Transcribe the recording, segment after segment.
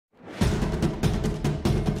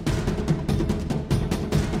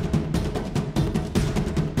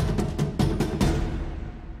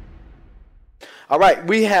All right,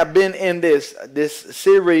 we have been in this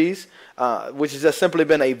series, which has just simply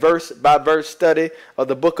been a verse-by-verse study of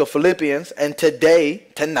the book of Philippians. And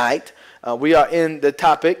tonight, we are in the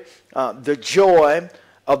topic, the joy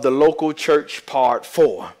of the local church, part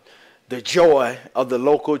 4. The joy of the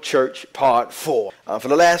local church, part 4. For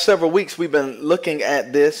the last several weeks, we've been looking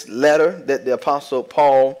at this letter that the Apostle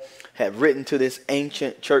Paul had written to this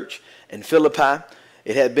ancient church in Philippi.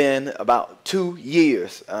 It had been about 2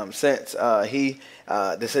 years since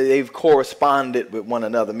they've corresponded with one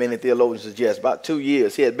another. Many theologians suggest about 2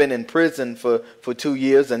 years. He had been in prison for 2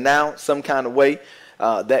 years, and now some kind of way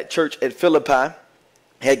that church at Philippi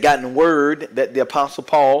had gotten word that the Apostle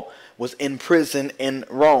Paul was in prison in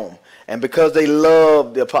Rome. And because they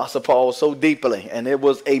loved the Apostle Paul so deeply, and it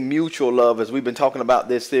was a mutual love, as we've been talking about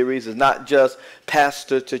this series, it's not just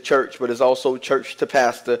pastor to church, but it's also church to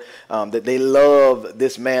pastor, that they love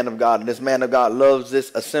this man of God, and this man of God loves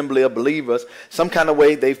this assembly of believers. Some kind of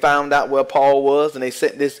way they found out where Paul was, and they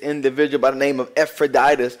sent this individual by the name of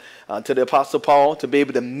Epaphroditus to the Apostle Paul to be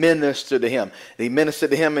able to minister to him. He ministered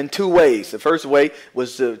to him in 2 ways. The first way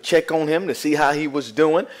was to check on him, to see how he was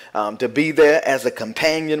doing, to be there as a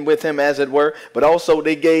companion with him, as it were. But also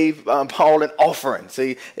they gave Paul an offering.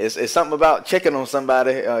 See, it's something about checking on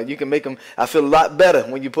somebody. You can make them. I feel a lot better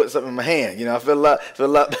when you put something in my hand. You know, I feel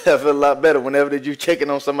a lot better whenever that you checking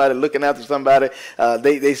on somebody, looking after somebody.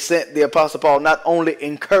 They sent the Apostle Paul not only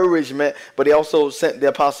encouragement, but he also sent the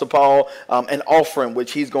Apostle Paul an offering,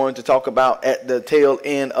 which he's going to talk about at the tail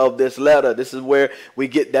end of this letter. This is where we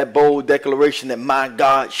get that bold declaration that my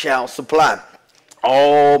God shall supply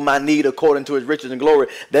all my need according to his riches and glory.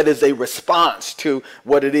 That is a response to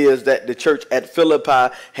what it is that the church at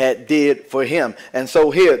Philippi had did for him. And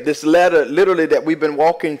so here, this letter literally that we've been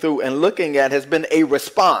walking through and looking at has been a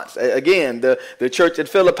response. Again, the church at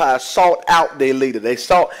Philippi sought out their leader. They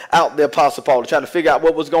sought out the Apostle Paul to try to figure out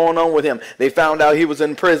what was going on with him. They found out he was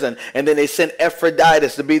in prison, and then they sent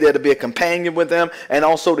Epaphroditus to be there to be a companion with them and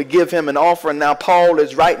also to give him an offering. Now Paul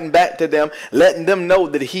is writing back to them, letting them know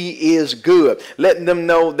that he is good. Letting them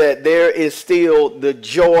know that there is still the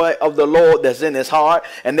joy of the Lord that's in his heart,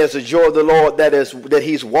 and there's a joy of the Lord that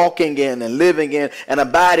he's walking in and living in and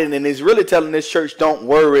abiding in. He's really telling this church, don't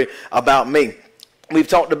worry about me. We've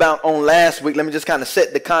talked about on last week. Let me just kind of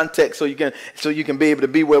set the context so you can be able to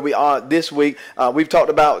be where we are this week. We've talked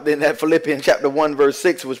about in that Philippians chapter 1 verse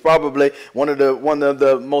 6 was probably one of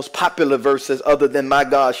the most popular verses other than my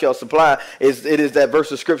God shall supply. It is that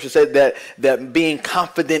verse of scripture said that being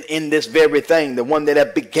confident in this very thing, the one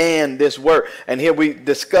that began this work. And here we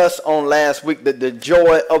discussed on last week that the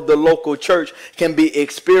joy of the local church can be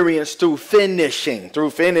experienced through finishing.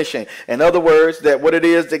 In other words, that what it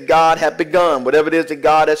is that God had begun, whatever it is that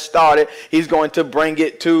God has started, he's going to bring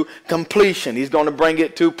it to completion. He's going to bring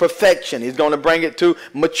it to perfection. He's going to bring it to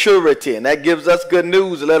maturity. And that gives us good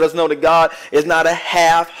news to let us know that God is not a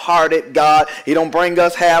half-hearted God. He don't bring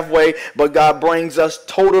us halfway, but God brings us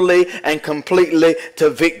totally and completely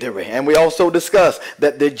to victory. And we also discussed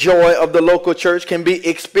that the joy of the local church can be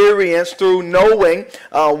experienced through knowing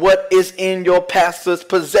what is in your pastor's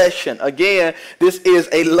possession. Again, this is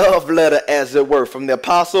a love letter, as it were, from the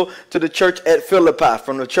apostle to the church at Philippi.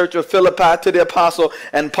 From the church of Philippi to the apostle.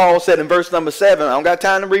 And Paul said in verse number 7, I don't got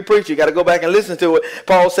time to re-preach. You got to go back and listen to it.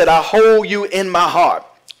 Paul said, I hold you in my heart.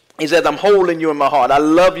 He says, I'm holding you in my heart. I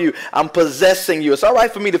love you. I'm possessing you. It's all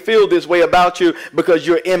right for me to feel this way about you because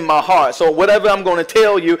you're in my heart. So whatever I'm going to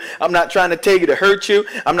tell you, I'm not trying to tell you to hurt you.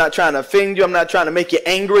 I'm not trying to offend you. I'm not trying to make you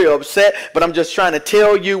angry or upset, but I'm just trying to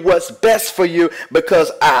tell you what's best for you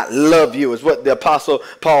because I love you, is what the Apostle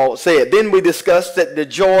Paul said. Then we discussed that the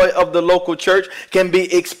joy of the local church can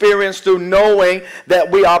be experienced through knowing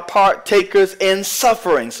that we are partakers in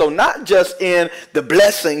suffering. So not just in the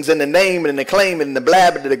blessings and the name and the claim and the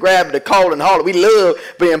blab and the grab, the call and holler. We love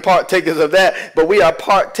being partakers of that, but we are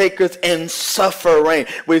partakers in suffering.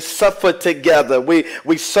 We suffer together.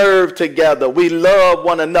 We serve together. We love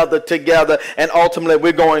one another together, and ultimately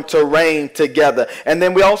we're going to reign together. And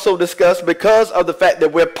then we also discussed, because of the fact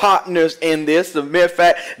that we're partners in this, the mere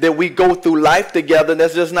fact that we go through life together,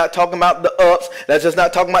 that's just not talking about the ups, that's just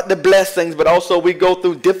not talking about the blessings, but also we go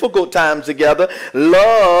through difficult times together.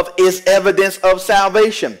 Love is evidence of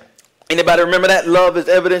salvation. Anybody remember that? Love is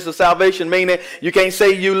evidence of salvation, meaning you can't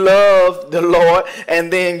say you love the Lord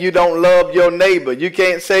and then you don't love your neighbor. You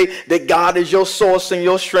can't say that God is your source and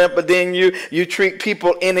your strength, but then you treat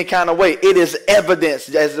people any kind of way. It is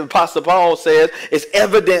evidence, as the Apostle Paul says, it's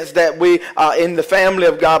evidence that we are in the family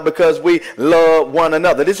of God because we love one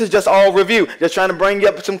another. This is just all review, just trying to bring you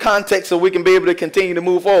up some context so we can be able to continue to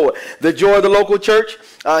move forward. The joy of the local church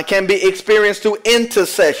can be experienced through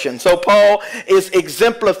intercession. So Paul is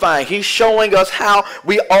exemplifying. He's showing us how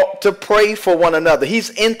we ought to pray for one another.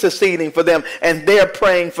 He's interceding for them, and they're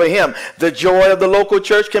praying for him. The joy of the local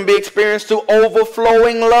church can be experienced through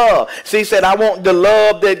overflowing love. See, he said, I want the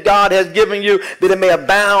love that God has given you, that it may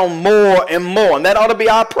abound more and more. And that ought to be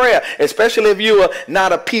our prayer, especially if you are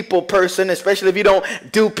not a people person, especially if you don't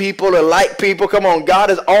do people or like people. Come on, God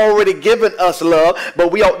has already given us love,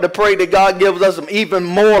 but we ought to pray that God gives us even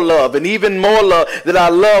more love, and even more love, that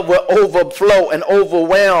our love will overflow and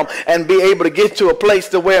overwhelm and be able to get to a place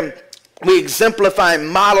to where we exemplify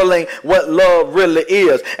modeling what love really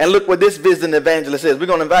is. And look what this visiting evangelist says. We're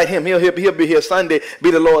going to invite him. He'll be here Sunday,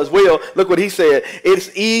 be the Lord's will. Look what he said.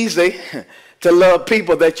 It's easy to love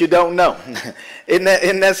people that you don't know.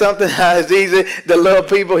 Isn't that something? How it's easy to love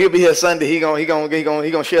people. He'll be here Sunday. He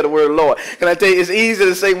gonna share the word of the Lord. Can I tell you, it's easy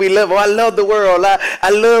to say we love. Oh, I love the world. I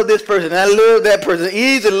love this person. I love that person. It's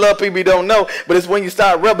easy to love people you don't know, but it's when you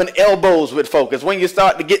start rubbing elbows with folks. It's when you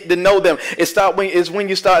start to get to know them. It's when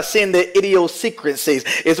you start seeing their idiosyncrasies.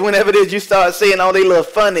 It's whenever it is you start seeing all their little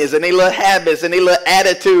funnies and their little habits and their little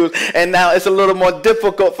attitudes. And now it's a little more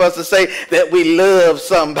difficult for us to say that we love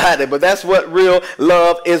somebody. But that's what real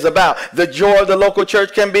love is about. The joy of the local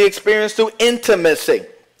church can be experienced through intimacy.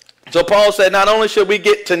 So Paul said, not only should we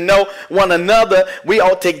get to know one another, we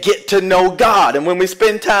ought to get to know God. And when we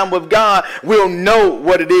spend time with God, we'll know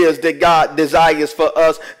what it is that God desires for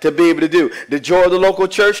us to be able to do. The joy of the local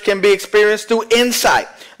church can be experienced through insight.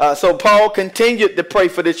 So Paul continued to pray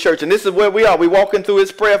for this church. And this is where we are. We're walking through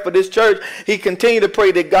his prayer for this church. He continued to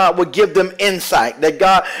pray that God will give them insight, that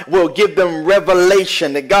God will give them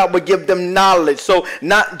revelation, that God will give them knowledge. So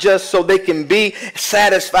not just so they can be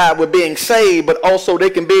satisfied with being saved, but also they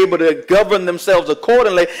can be able to govern themselves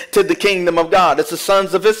accordingly to the kingdom of God. It's the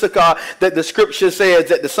sons of Issachar that the scripture says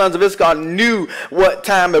that the sons of Issachar knew what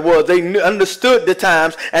time it was. They understood the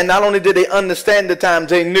times, and not only did they understand the times,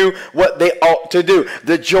 they knew what they ought to do.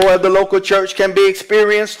 The joy of the local church can be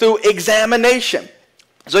experienced through examination.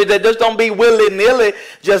 So that just don't be willy-nilly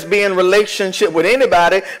just be in relationship with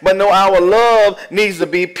anybody, but no, our love needs to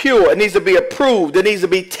be pure. It needs to be approved. It needs to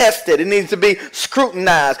be tested. It needs to be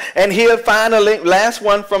scrutinized. And here finally, last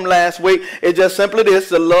one from last week, it's just simply this: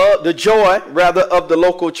 the joy rather of the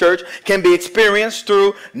local church can be experienced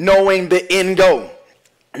through knowing the end goal.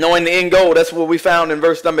 Knowing the end goal, that's what we found in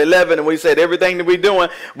verse number 11. And we said everything that we're doing,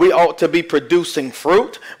 we ought to be producing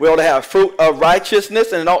fruit. We ought to have fruit of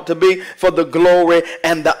righteousness, and it ought to be for the glory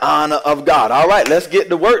and the honor of God. All right, let's get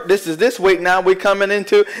to work. This is this week now. We're coming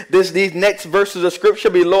into these next verses of Scripture.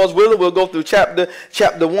 Be the Lord's will. We'll go through chapter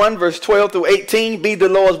 1, verse 12 through 18. Be the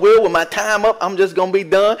Lord's will. With my time up, I'm just going to be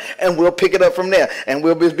done, and we'll pick it up from there. And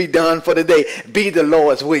we'll just be done for the day. Be the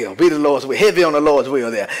Lord's will. Be the Lord's will. Heavy on the Lord's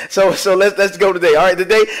will there. So let's go today. All right,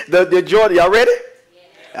 today. The joy, y'all ready?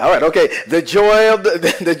 Yeah. All right, okay. The joy of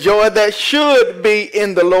the joy that should be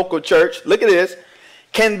in the local church, look at this,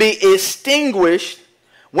 can be extinguished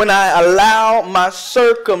when I allow my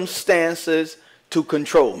circumstances to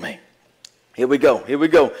control me. Here we go. Here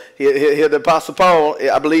the Apostle Paul,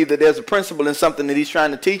 I believe that there's a principle in something that he's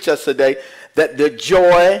trying to teach us today, that the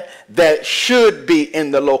joy that should be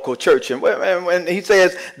in the local church. And when he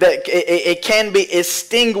says that it can be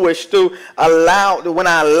extinguished through when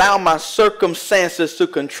I allow my circumstances to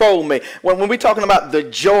control me. When we're talking about the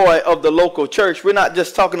joy of the local church, we're not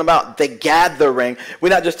just talking about the gathering. We're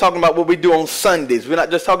not just talking about what we do on Sundays. We're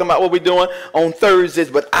not just talking about what we're doing on Thursdays.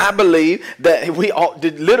 But I believe that we ought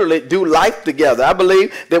to literally do life together. I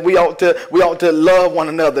believe that we ought to love one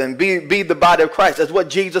another and be the body of Christ. That's what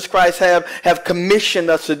Jesus Christ have commissioned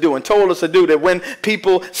us to do and told us to do, that when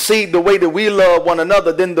people see the way that we love one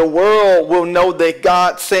another, then the world will know that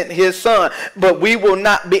God sent his son. But we will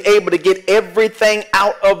not be able to get everything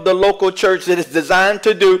out of the local church that it's designed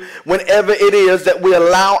to do whenever it is that we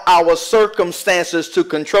allow our circumstances to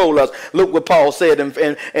control us. Look what Paul said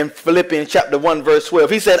in Philippians chapter 1 verse 12.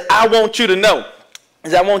 He said, I want you to know,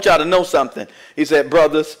 I want y'all to know something. He said,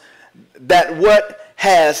 brothers, that what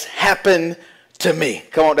has happened to me.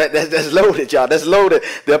 Come on, that's loaded, y'all. That's loaded.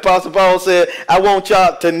 The Apostle Paul said, I want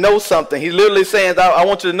y'all to know something. He's literally saying, I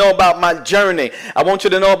want you to know about my journey. I want you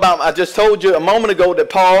to know about, I just told you a moment ago that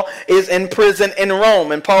Paul is in prison in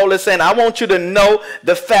Rome. And Paul is saying, I want you to know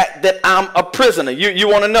the fact that I'm a prisoner. You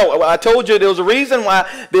want to know. I told you there was a reason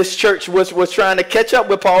why this church was trying to catch up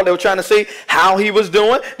with Paul. They were trying to see how he was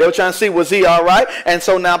doing. They were trying to see, was he all right? And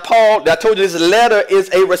so now Paul, I told you this letter is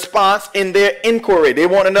a response in their inquiry. They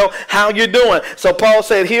want to know how you're doing. So Paul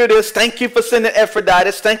said, here it is. Thank you for sending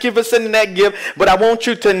Epaphroditus. Thank you for sending that gift. But I want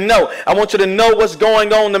you to know. I want you to know what's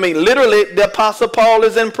going on to me. Literally, the Apostle Paul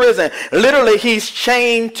is in prison. Literally, he's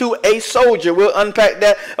chained to a soldier. We'll unpack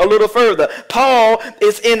that a little further. Paul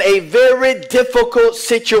is in a very difficult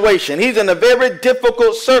situation. He's in a very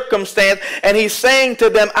difficult circumstance. And he's saying to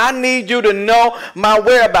them, I need you to know my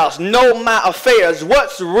whereabouts, know my affairs,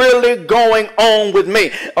 what's really going on with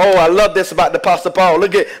me. Oh, I love this about the Apostle Paul.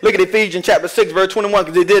 Look at Ephesians chapter 6, verse 21,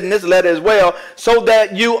 because he did in this letter as well. So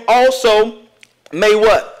that you also may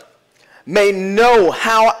what? May know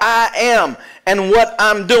how I am and what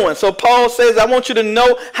I'm doing. So Paul says, I want you to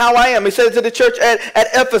know how I am. He says to the church at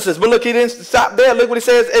Ephesus. But look, he didn't stop there. Look what he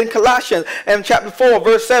says in Colossians. And chapter 4,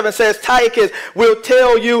 verse 7 says, TILJAX will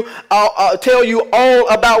tell you all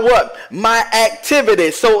about what? My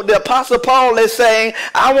activities. So the Apostle Paul is saying,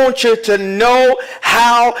 I want you to know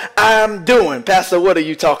how I'm doing. Pastor, what are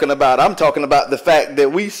you talking about? I'm talking about the fact that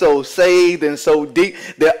we so saved and so deep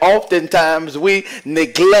that oftentimes we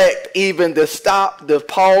neglect even to stop, to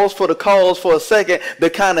pause for the cause for a second to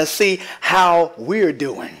kind of see how we're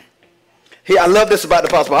doing. Here, I love this about the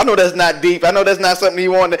Apostle Paul. I know that's not deep. I know that's not something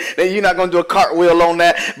you want that you're not going to do a cartwheel on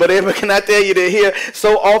that. But can I tell you that here,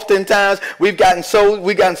 so oftentimes we've gotten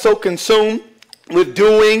so consumed with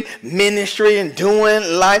doing ministry and doing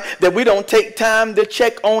life that we don't take time to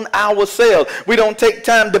check on ourselves. We don't take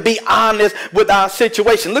time to be honest with our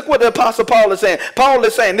situation. Look what the Apostle Paul is saying. Paul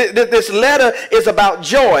is saying this letter is about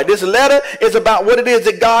joy. This letter is about what it is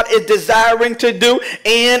that God is desiring to do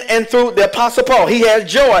in and through the Apostle Paul. He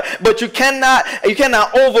has joy, but you cannot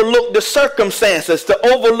overlook the circumstances.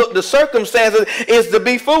 To overlook the circumstances is to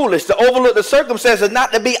be foolish. To overlook the circumstances is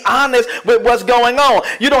not to be honest with what's going on.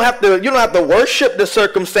 You don't have to worship the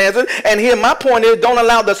circumstances. And here my point is, don't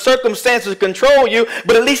allow the circumstances to control you,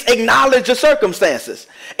 but at least acknowledge the circumstances.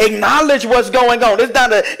 Acknowledge what's going on. It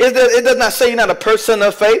does not say you're not a person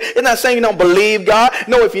of faith. It's not saying you don't believe God.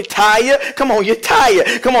 No, if you're tired, come on, you're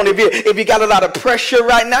tired. Come on, if you got a lot of pressure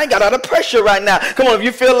right now, you got a lot of pressure right now. Come on, if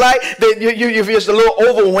you feel like that you're just a little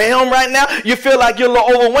overwhelmed right now, you feel like you're a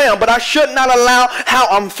little overwhelmed. But I should not allow how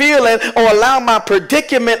I'm feeling or allow my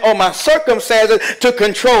predicament or my circumstances to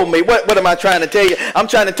control me. What am I trying to tell you? I'm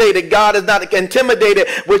trying to tell you that God is not intimidated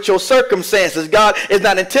with your circumstances. God is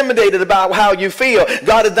not intimidated about how you feel.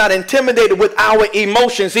 God is not intimidated with our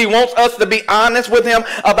emotions. He wants us to be honest with him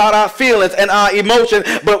about our feelings and our emotions,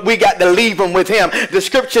 but we got to leave them with him. The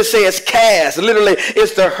scripture says cast. Literally,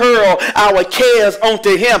 it's to hurl our cares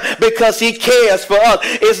onto him because he cares for us.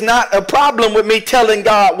 It's not a problem with me telling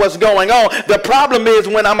God what's going on. The problem is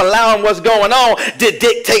when I'm allowing what's going on to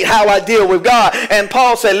dictate how I deal with God. And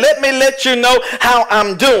Paul said, let me let you know how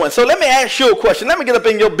I'm doing. So let me ask you a question. Let me get up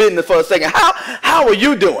in your business for a second. How are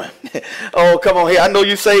you doing? Oh, come on here. I know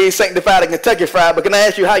you say sanctified and Kentucky fried, but can I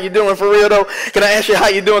ask you how you doing for real though? Can I ask you how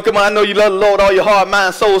you doing? Come on, I know you love the Lord, all your heart,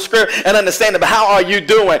 mind, soul, spirit, and understanding, but how are you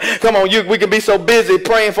doing? Come on, we can be so busy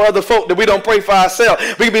praying for other folk that we don't pray for ourselves.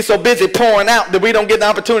 We can be so busy pouring out that we don't get the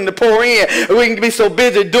opportunity to pour in. We can be so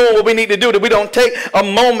busy doing what we need to do that we don't take a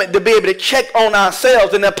moment to be able to check on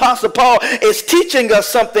ourselves. And the Apostle Paul is teaching us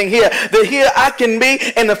something here, that here I can be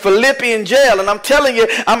in the Philippian jail, and I'm telling you,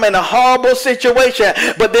 I'm in a horrible situation,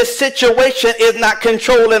 but this situation is not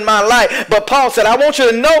controlling my life. But Paul said, I want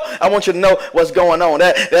you to know what's going on.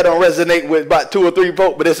 That don't resonate with about 2 or 3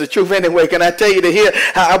 folk, but it's the truth anyway. Can I tell you to hear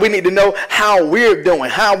how we need to know how we're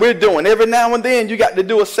doing, Every now and then you got to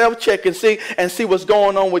do a self-check and see what's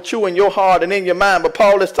going on with you in your heart and in your mind. But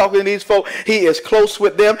Paul is talking to these folk. He is close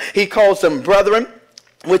with them. He calls them brethren,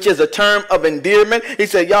 which is a term of endearment. He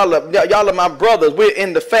said, y'all are my brothers. We're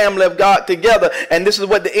in the family of God together. And this is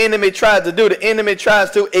what the enemy tries to do. The enemy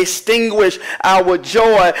tries to extinguish our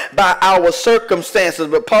joy by our circumstances.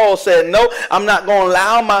 But Paul said, no, I'm not going to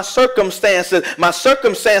allow my circumstances. My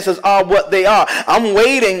circumstances are what they are. I'm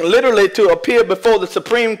waiting literally to appear before the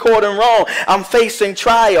Supreme Court in Rome. I'm facing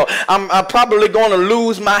trial. I'm probably going to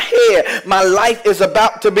lose my hair. My life is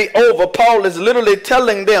about to be over. Paul is literally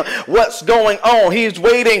telling them what's going on. He's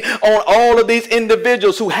waiting on all of these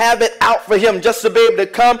individuals who have it out for him just to be able to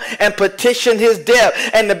come and petition his death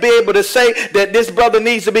and to be able to say that this brother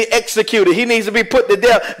needs to be executed. He needs to be put to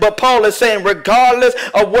death. But Paul is saying, regardless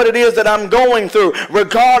of what it is that I'm going through,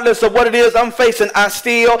 regardless of what it is I'm facing, I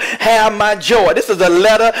still have my joy. This is a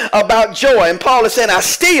letter about joy. And Paul is saying, I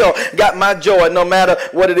still got my joy no matter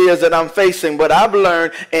what it is that I'm facing. But I've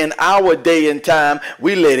learned in our day and time,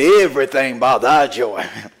 we let everything bother our joy.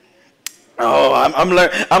 Oh,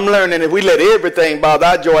 I'm learning if we let everything bother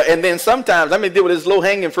our joy. And then sometimes, let me deal with this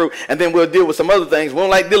low-hanging fruit, and then we'll deal with some other things. We don't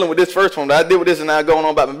like dealing with this first one, but I deal with this and I'm going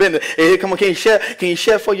on about my business. Hey, come on, can you share? Can you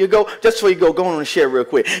share before you go? Just before you go on and share real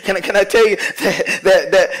quick. Can I tell you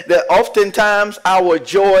that oftentimes our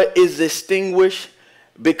joy is extinguished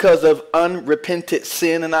because of unrepented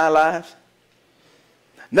sin in our lives?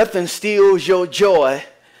 Nothing steals your joy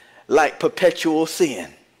like perpetual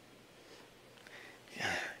sin.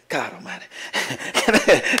 God Almighty.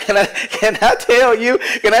 Can I tell you,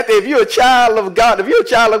 if you're a child of God,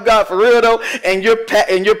 for real though, and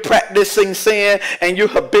you're practicing sin, and you're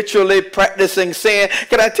habitually practicing sin,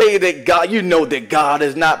 can I tell you that God, you know that God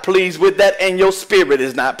is not pleased with that, and your spirit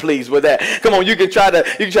is not pleased with that. Come on, you can try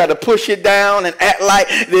to push it down and act like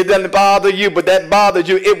it doesn't bother you, but that bothered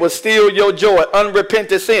you. It will steal your joy.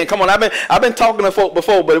 Unrepented sin. Come on, I've been talking to folk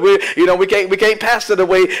before, but we can't pastor the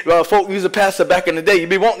way folk used to pastor back in the day. You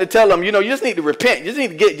be wanting to tell them, you just need to repent. You just need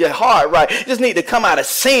to get your heart right. You just need to come out of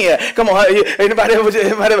sin. Come on, anybody just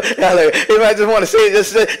want to say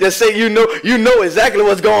it? Just say you know exactly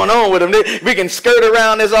what's going on with them. We can skirt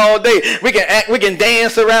around this all day. We can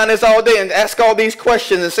dance around this all day and ask all these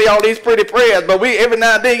questions and say all these pretty prayers. But every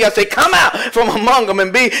now and then you got to say, come out from among them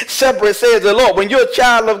and be separate, says the Lord. When you're a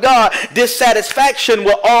child of God, dissatisfaction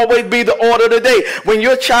will always be the order of the day. When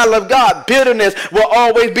you're a child of God, bitterness will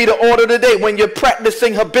always be the order of the day. When you're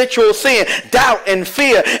practicing habitual sin, doubt and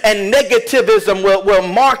fear and negativism will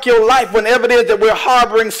mark your life whenever it is that we're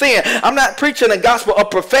harboring sin. I'm not preaching a gospel of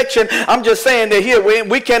perfection. I'm just saying that here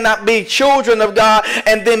we cannot be children of God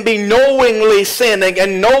and then be knowingly sinning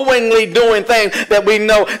and knowingly doing things that we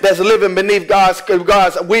know that's living beneath God's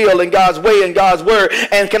will and God's way and God's word.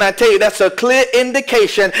 And can I tell you, that's a clear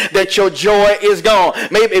indication that your joy is gone.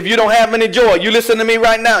 Maybe if you don't have any joy, you listen to me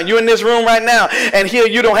right now, you're in this room right now, and here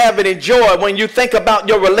you don't have any joy when you think about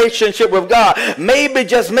your relationship with God. Maybe,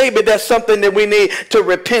 just maybe, that's something that we need to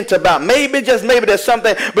repent about. Maybe, just maybe, there's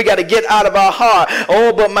something we got to get out of our heart.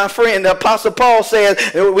 Oh, but my friend, the Apostle Paul says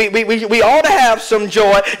we ought to have some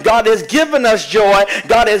joy. God has given us joy.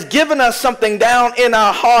 God has given us something down in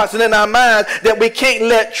our hearts and in our minds that we can't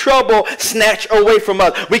let trouble snatch away from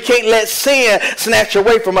us. We can't let sin snatch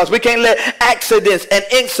away from us. We can't let accidents and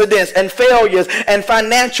incidents and failures and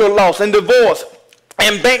financial loss and divorce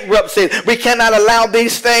and bankruptcy, we cannot allow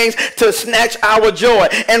these things to snatch our joy.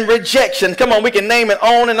 And rejection, come on, we can name it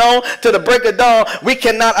on and on to the break of dawn. We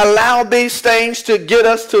cannot allow these things to get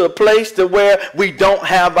us to a place to where we don't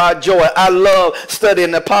have our joy. I love studying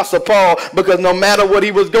the Apostle Paul because no matter what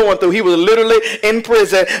he was going through, he was literally in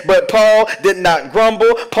prison, but Paul did not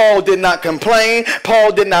grumble. Paul did not complain.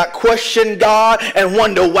 Paul did not question God and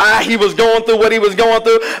wonder why he was going through what he was going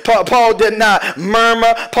through. Paul did not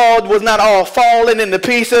murmur. Paul was not all falling in the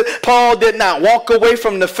pieces. Paul did not walk away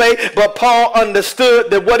from the faith, but Paul understood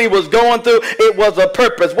that what he was going through, it was a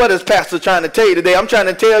purpose. What is Pastor trying to tell you today? I'm trying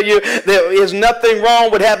to tell you there is nothing wrong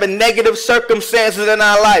with having negative circumstances in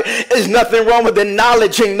our life. There's nothing wrong with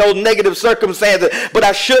acknowledging those negative circumstances, but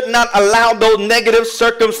I should not allow those negative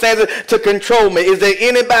circumstances to control me. Is there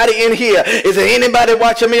anybody in here? Is there anybody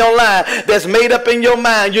watching me online that's made up in your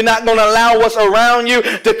mind you're not going to allow what's around you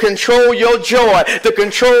to control your joy, to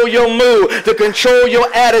control your mood, to control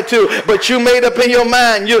your attitude, but you made up in your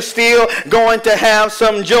mind you're still going to have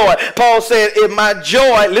some joy? Paul said, if my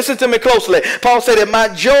joy, listen to me closely, Paul said, if my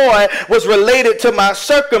joy was related to my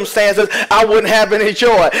circumstances, I wouldn't have any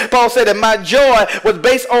joy. Paul said, if my joy was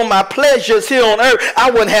based on my pleasures here on earth,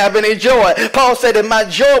 I wouldn't have any joy. Paul said, if my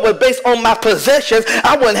joy was based on my possessions,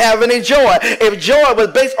 I wouldn't have any joy. If joy was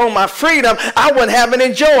based on my freedom, I wouldn't have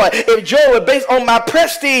any joy. If joy was based on my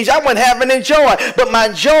prestige, I wouldn't have any joy. But my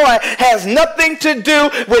joy has nothing to do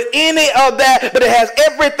with any of that, but it has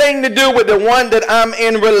everything to do with the one that I'm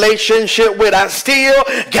in relationship with. I still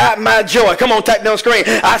got my joy. Come on, type down screen.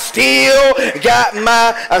 I still got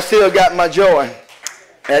my joy.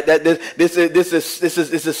 This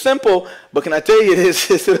is simple, but can I tell you this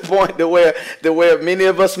is to the point to where many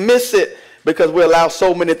of us miss it because we allow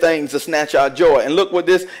so many things to snatch our joy. And look what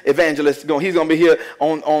this evangelist is going. He's going to be here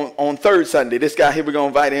on third Sunday. This guy here, we're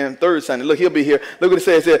going to invite him third Sunday. Look, he'll be here. Look what it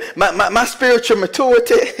says here. My spiritual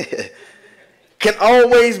maturity can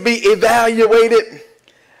always be evaluated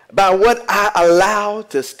by what I allow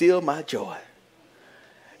to steal my joy.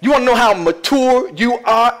 You want to know how mature you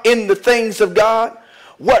are in the things of God?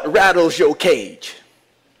 What rattles your cage?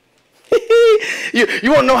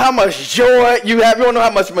 You want to know how much joy you have? You want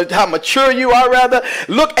to know how mature you are, rather?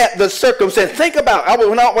 Look at the circumstance. Think about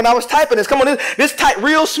when I was typing this. Come on, this type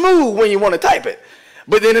real smooth when you want to type it.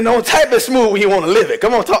 But then it don't type it smooth when you want to live it.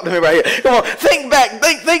 Come on, talk to me right here. Come on, think back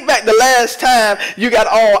the last time you got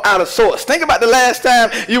all out of sorts. Think about the last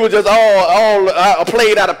time you were just all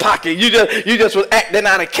played out of pocket. You just was acting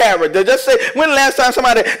out of character. Just say, when the last time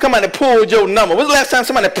somebody come out and pulled your number? When was the last time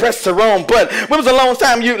somebody pressed the wrong button? When was the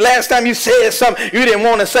last time you said something you didn't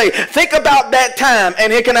want to say? Think about that time.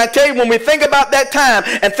 And here can I tell you, when we think about that time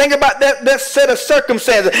and think about that set of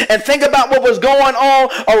circumstances and think about what was going on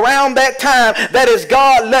around that time, that is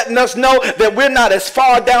God letting us know that we're not as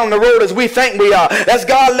far down the road as we think we are. That's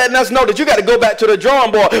God letting us know that you got to go back to the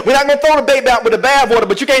drawing board. We're not going to throw the baby out with the bathwater,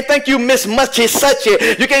 but you can't think you miss muchy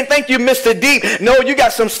suchy. You can't think you missed the deep. No, you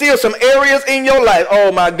got still some areas in your life.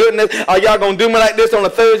 Oh my goodness, are y'all going to do me like this on a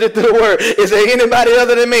Thursday through the word? Is there anybody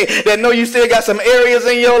other than me that know you still got some areas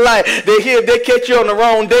in your life they catch you on the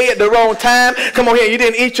wrong day at the wrong time? Come on here, you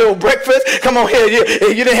didn't eat your breakfast. Come on here,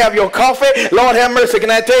 you didn't have your coffee. Lord have mercy. Can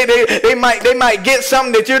I tell you, they might get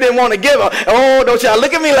something that you didn't want to give her. Oh, don't y'all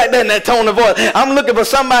look at me like that in that tone of voice. I'm looking for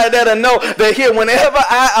somebody that'll know that here, whenever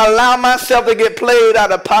I allow myself to get played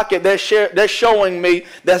out of pocket, they're showing me,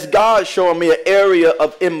 that's God showing me an area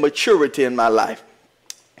of immaturity in my life.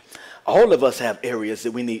 All of us have areas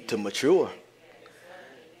that we need to mature.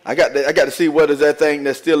 I got to see what is that thing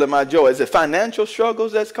that's stealing my joy. Is it financial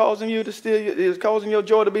struggles that's causing you to steal? Is causing your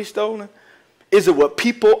joy to be stolen? Is it what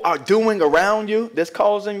people are doing around you that's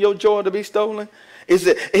causing your joy to be stolen? Is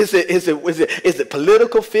it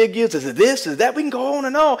political figures? Is it this? Is that? We can go on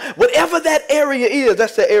and on. Whatever that area is,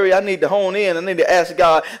 that's the area I need to hone in. I need to ask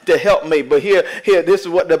God to help me. But here, this is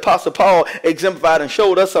what the Apostle Paul exemplified and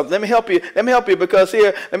showed us something. Let me help you because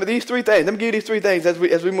here, these three things. Let me give you these three things as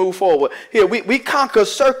we move forward. Here, we conquer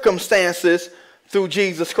circumstances through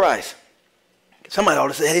Jesus Christ. Somebody ought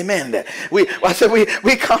to say amen to that. I said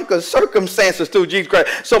we conquer circumstances through Jesus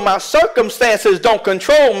Christ. So my circumstances don't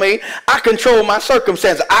control me. I control my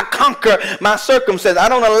circumstances. I conquer my circumstances. I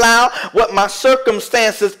don't allow what my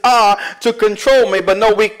circumstances are to control me. But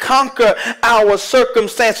no, we conquer our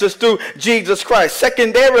circumstances through Jesus Christ.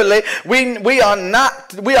 Secondarily, we are not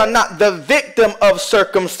the victim of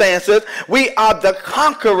circumstances. We are the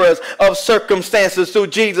conquerors of circumstances through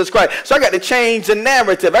Jesus Christ. So I got to change the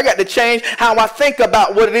narrative. I got to change how I think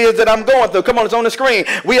about what it is that I'm going through. Come on, it's on the screen.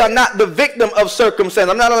 We are not the victim of circumstance.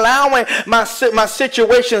 I'm not allowing my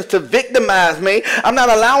situations to victimize me. I'm not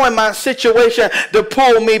allowing my situation to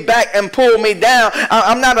pull me back and pull me down.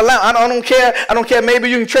 I'm not allowing. I don't care. Maybe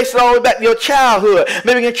you can trace it all the way back to your childhood.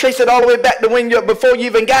 Maybe you can trace it all the way back to before you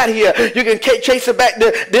even got here. You can trace it back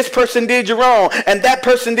to this person did you wrong and that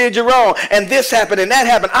person did you wrong and this happened and that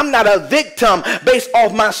happened. I'm not a victim based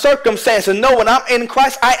off my circumstances. No, when I'm in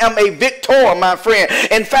Christ, I am a victor, my friend.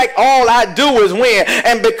 In fact, all I do is win.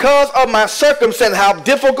 And because of my circumstances, how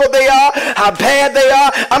difficult they are, how bad they are,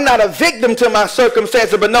 I'm not a victim to my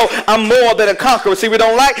circumstances, but no, I'm more than a conqueror. See, we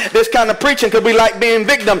don't like this kind of preaching because we like being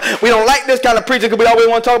victim. We don't like this kind of preaching because we always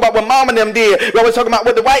want to talk about what mom and them did. We always talk about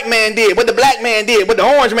what the white man did, what the black man did, what the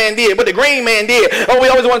orange man did, what the green man did. Oh, we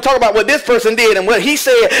always want to talk about what this person did and what he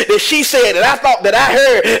said, that she said, that I thought, that I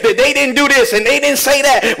heard, that they didn't do this and they didn't say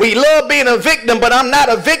that. We love being a victim, but I'm not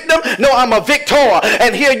a victim. No, I'm a victor.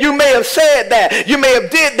 And here you may have said that. You may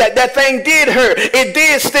have did that. That thing did hurt. It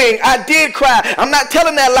did sting. I did cry. I'm not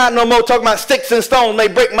telling that lie no more, talking about sticks and stones may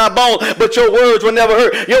break my bones, but your words will never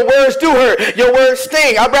hurt. Your words do hurt. Your words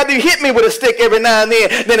sting. I'd rather you hit me with a stick every now and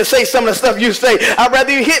then than to say some of the stuff you say. I'd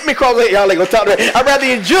rather you hit me across the y'all ain't gonna talk to me. I'd rather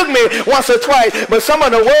you jug me once or twice, but some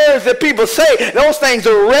of the words that people say, those things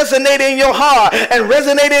are resonating in your heart and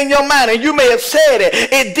resonating in your mind, and you may have said it.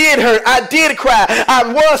 It did hurt. I did cry. I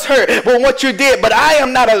was hurt, but what you did, but I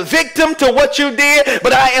am not a victim to what you did,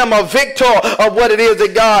 but I am a victor of what it is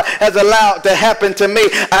that God has allowed to happen to me.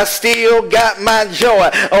 I still got my joy.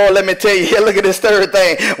 Oh, let me tell you here, look at this third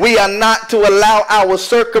thing. We are not to allow our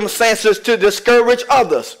circumstances to discourage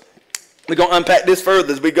others. We're going to unpack this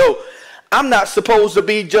further as we go. I'm not supposed to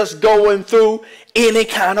be just going through any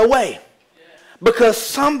kind of way because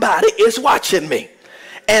somebody is watching me.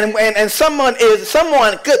 And someone,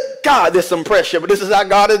 good God, there's some pressure, but this is how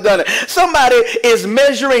God has done it. Somebody is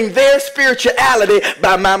measuring their spirituality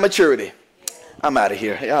by my maturity. I'm out of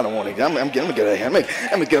here. Y'all don't want to. I'm get out of here.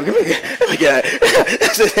 Let me get out of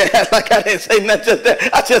here. Like I didn't say nothing just there.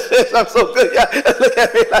 I just said something so good. Y'all look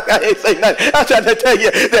at me like I ain't say nothing. I'm trying to tell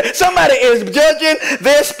you that somebody is judging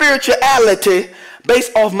their spirituality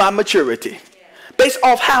based off my maturity. Based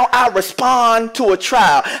off how I respond to a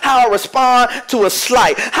trial, how I respond to a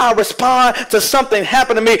slight, how I respond to something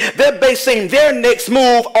happen to me. They're basing their next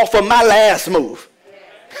move off of my last move.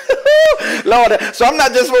 Lord, so I'm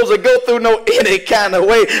not just supposed to go through any kind of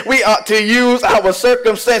way. We ought to use our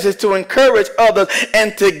circumstances to encourage others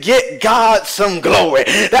and to get God some glory.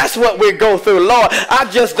 That's what we go through. Lord, I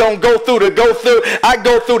just don't go through to go through. I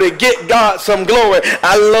go through to get God some glory.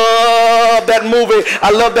 I love that movie.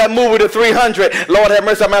 I love that movie, The 300. Lord have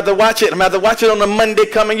mercy, I'm going to have to watch it. I'm going to have to watch it on the Monday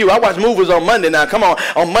coming you. I watch movies on Monday now. Come on.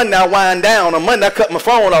 On Monday I wind down. On Monday I cut my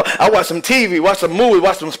phone off. I watch some TV, watch some movies,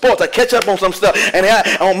 watch some sports. I catch up on some stuff. And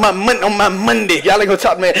on my Monday, y'all ain't gonna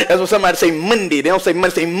talk to me. That's what somebody say Monday. They don't say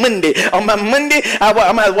Monday, say Monday. On my Monday,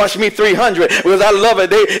 I might watch me 300 because I love it.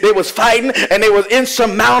 They was fighting and they was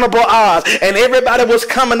insurmountable odds, and everybody was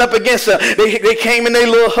coming up against them. They came in their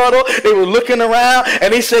little huddle. They were looking around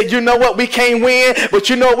and they said, you know what? We can't win, but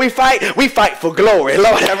you know what we fight? We fight for glory.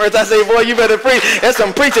 Lord have mercy. I say, boy, you better preach. There's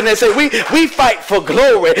some preaching that say we fight for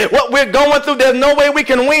glory. What we're going through, there's no way we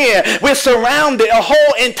can win. We're surrounded. A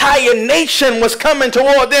whole entire nation was coming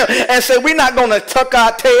toward them and said, we're not going to tuck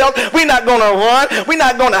our tails. We're not going to run. We're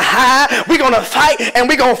not going to hide. We're going to fight, and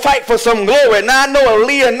we're going to fight for some glory. Now, I know a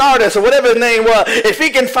Leonidas or whatever his name was, if he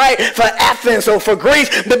can fight for Athens or for Greece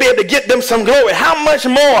to be able to get them some glory, how much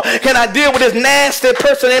more can I deal with this nasty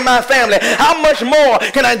person in my family? How much more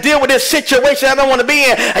can I deal with this situation I don't want to be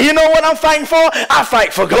in? And you know what I'm fighting for? I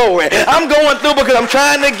fight for glory. I'm going through because I'm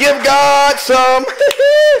trying to give God some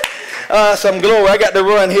glory. I got to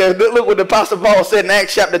run here. Look what the Apostle Paul said in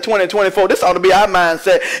Acts chapter 20 and 24. This ought to be our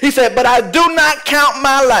mindset. He said, but I do not count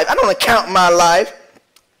my life. I don't account my life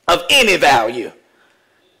of any value,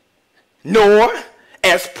 nor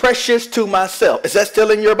as precious to myself. Is that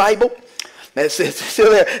still in your Bible? It's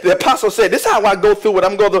still there. The apostle said, this is how I go through what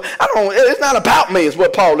I'm going through. It's not about me, is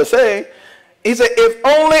what Paul is saying. He said, if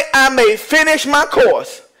only I may finish my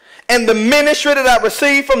course and the ministry that I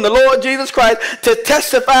received from the Lord Jesus Christ to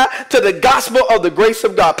testify to the gospel of the grace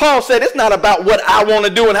of God. Paul said, it's not about what I want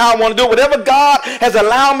to do and how I want to do it. Whatever God has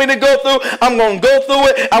allowed me to go through, I'm going to go through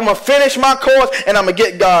it. I'm going to finish my course, and I'm going to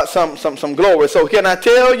get God some glory. So can I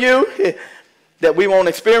tell you that we won't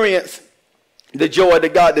experience the joy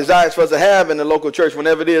that God desires for us to have in the local church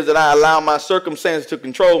whenever it is that I allow my circumstances to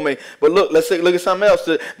control me? But look, look at something else.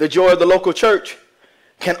 The joy of the local church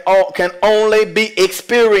can only be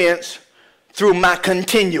experienced through my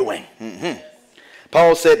continuing.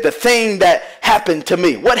 Paul said, the thing that happened to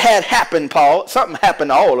me. What had happened, Paul? Something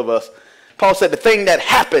happened to all of us. Paul said, the thing that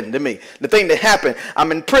happened to me, the thing that happened,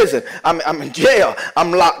 I'm in prison, I'm in jail,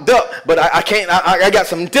 I'm locked up, but I got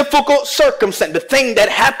some difficult circumstance. The thing that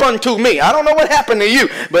happened to me. I don't know what happened to you,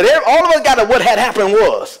 but all of us got what had happened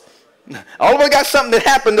was. All of us got something that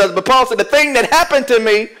happened to us, but Paul said, the thing that happened to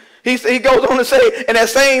me, he goes on to say in that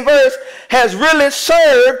same verse, has really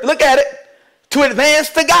served, look at it, to advance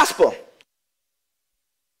the gospel.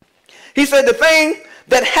 He said, the thing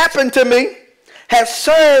that happened to me has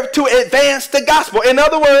served to advance the gospel. In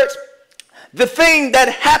other words, the thing that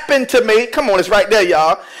happened to me, come on, it's right there,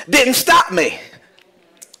 y'all, didn't stop me.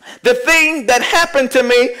 The thing that happened to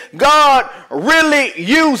me, God really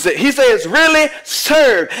used it. He says, really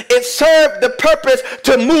served. It served the purpose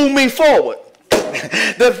to move me forward.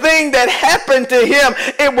 The thing that happened to him,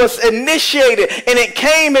 it was initiated and it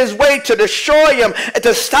came his way to destroy him and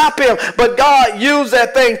to stop him, but God used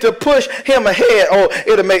that thing to push him ahead. Oh,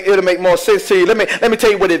 it'll make more sense to you. Let me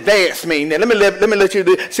tell you what advance means. Let me let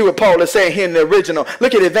you see what Paul is saying here in the original.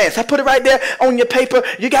 Look at advance. I put it right there on your paper.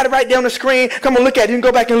 You got it right there on the screen. Come on, look at it. You can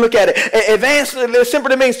go back and look at it. Advance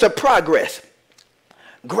simply means to progress,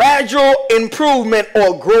 gradual improvement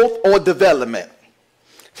or growth or development.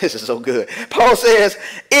 This is so good. Paul says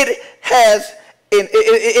it has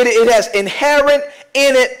inherent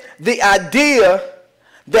in it the idea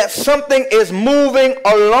that something is moving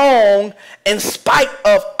along in spite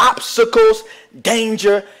of obstacles,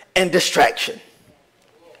 danger, and distraction.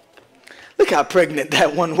 Look how pregnant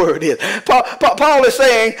that one word is. Paul is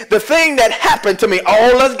saying the thing that happened to me,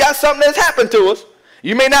 all of us got something that's happened to us.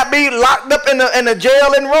 You may not be locked up in a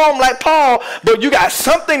jail in Rome like Paul, but you got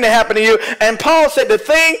something that happened to you. And Paul said the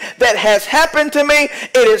thing that has happened to me,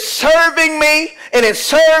 it is serving me, and it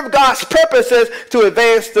served God's purposes to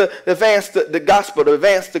advance the gospel, to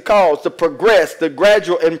advance the cause, to progress, the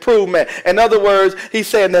gradual improvement. In other words, he's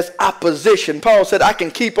saying there's opposition. Paul said I can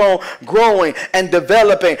keep on growing and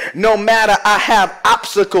developing no matter I have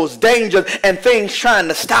obstacles, dangers, and things trying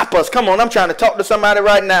to stop us. Come on, I'm trying to talk to somebody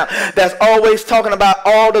right now that's always talking about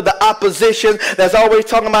all of the opposition, that's always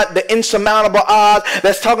talking about the insurmountable odds,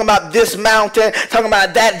 that's talking about this mountain, talking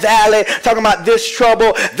about that valley, talking about this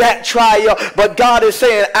trouble, that trial. But God is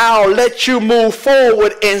saying, I'll let you move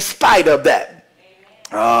forward in spite of that.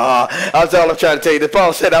 That's all I'm trying to tell you.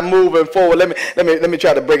 Paul said, I'm moving forward. Let me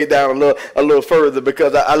try to break it down a little further,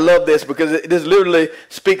 because I love this, because this literally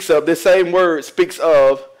speaks of, this same word speaks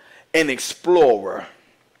of an explorer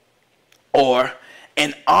or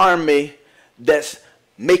an army that's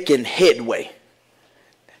making headway.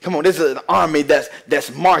 Come on, this is an army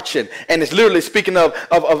that's marching, and it's literally speaking of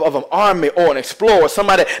an army or an explorer,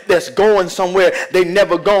 somebody that's going somewhere they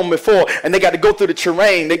never gone before, and they got to go through the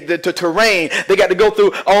terrain. They got to go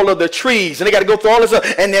through all of the trees, and they got to go through all this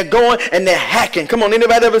stuff, and they're going and they're hacking. Come on,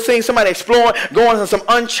 anybody ever seen somebody exploring, going to some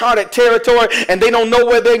uncharted territory, and they don't know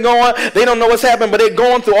where they're going, they don't know what's happening, but they're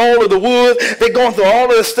going through all of the woods, they're going through all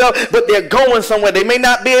of the stuff, but they're going somewhere. They may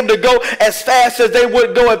not be able to go as fast as they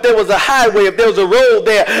would go if there was a highway, if there was a road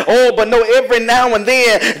there. Oh, but no, every now and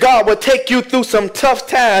then, God will take you through some tough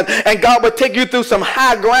times, and God will take you through some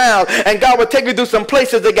high ground, and God will take you through some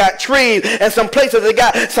places that got trees, and some places that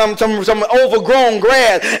got some overgrown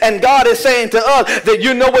grass. And God is saying to us that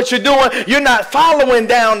you know what you're doing. You're not following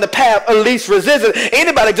down the path of least resistance.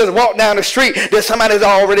 Anybody just walk down the street that somebody's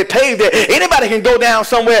already paved it. Anybody can go down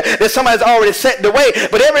somewhere that somebody's already set the way.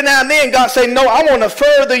 But every now and then, God say, no, I want to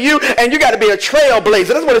further you, and you got to be a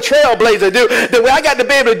trailblazer. That's what a trailblazer do. That way I got to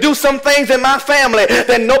be able to do some things in my family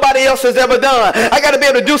that nobody else has ever done. I got to be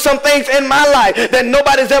able to do some things in my life that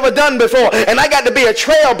nobody's ever done before. And I got to be a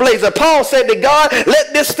trailblazer. Paul said to God,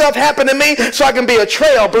 let this stuff happen to me so I can be a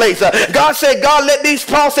trailblazer. God said,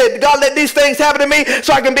 Paul said, God, let these things happen to me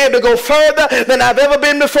so I can be able to go further than I've ever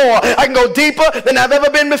been before. I can go deeper than I've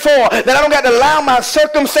ever been before. That I don't got to allow my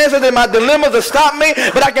circumstances and my dilemmas to stop me,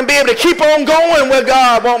 but I can be able to keep on going where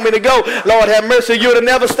God wants me to go. Lord have mercy, you would have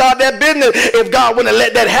never started that business if God wouldn't have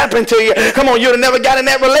let that happen to you. Come on, you'd have never got in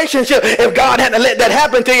that relationship if God hadn't let that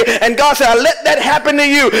happen to you. And God said, I let that happen to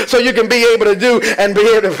you so you can be able to do and be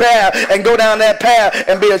able to path and go down that path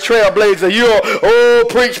and be a trailblazer.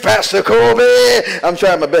 Preach, Pastor Cobie. I'm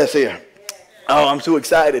trying my best here. Oh, I'm too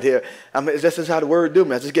excited here. This is how the word do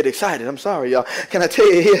me. I just get excited. I'm sorry, y'all. Can I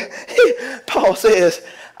tell you here? Paul says,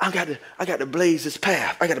 I got to blaze this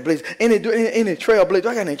path. I got to blaze any trailblazers.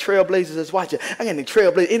 I got any trailblazers that's watching. I got any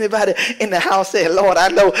trailblazers. Anybody in the house saying, Lord, I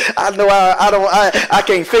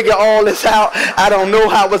can't figure all this out. I don't know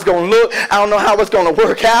how it's going to look. I don't know how it's going to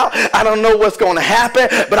work out. I don't know what's going to happen,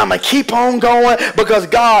 but I'm going to keep on going because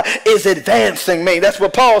God is advancing me. That's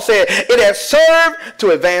what Paul said. It has served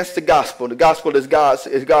to advance the gospel. The gospel is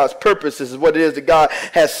God's purpose. This is what it is that God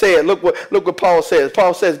has said. Look what Paul says.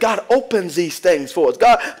 Paul says God opens these things for us.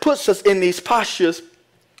 God puts us in these postures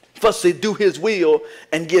for us to do his will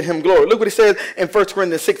and get him glory. Look what he says in 1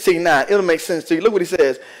 Corinthians 16:9. It'll make sense to you. Look what he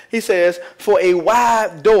says. He says, for a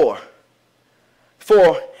wide door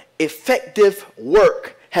for effective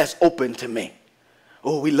work has opened to me.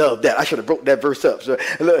 Oh, we love that. I should have broke that verse up. So,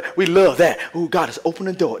 we love that. Oh, God has opened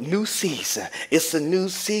the door. New season. It's a new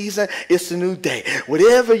season. It's a new day.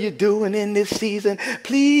 Whatever you're doing in this season,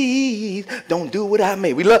 please don't do what I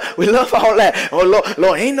made. We love all that. Oh,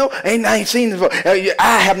 Lord, I ain't seen this before.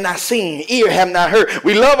 I have not seen. Ear have not heard.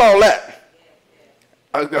 We love all that.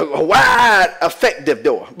 A wide, effective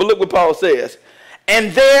door. But look what Paul says.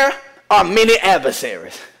 And there are many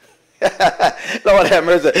adversaries. Lord have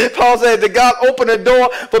mercy. Paul said that God opened the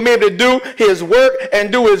door for me to do his work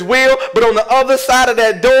and do his will, but on the other side of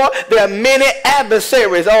that door there are many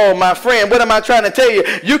adversaries. Oh, my friend, what am I trying to tell you?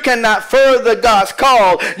 You cannot further God's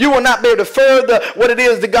call. You will not be able to further what it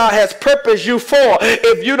is that God has purposed you for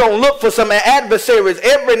if you don't look for some adversaries.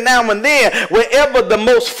 Every now and then, wherever the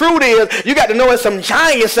most fruit is, you got to know there's some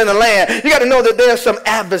giants in the land. You got to know that there's some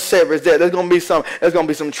adversaries there. There's going to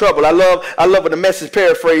be some trouble. I love what the Message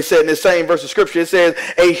paraphrase said in the same verse of scripture. It says,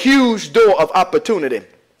 a huge door of opportunity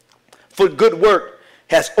for good work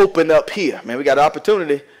has opened up here. Man, we got an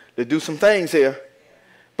opportunity to do some things here.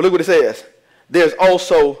 But look what it says. There's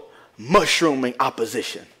also mushrooming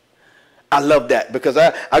opposition. I love that because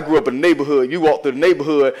I grew up in the neighborhood. You walk through the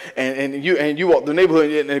neighborhood and you walk through the neighborhood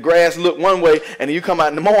and the grass look one way, and then you come out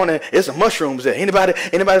in the morning, there's some mushrooms there. Anybody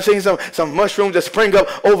seen some mushrooms that spring up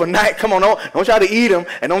overnight? Come on, don't try to eat them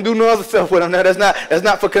and don't do no other stuff with them. No, that's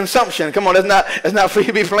not for consumption. Come on, that's not for you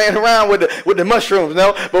to be playing around with the mushrooms.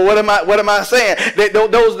 No, but what am I saying?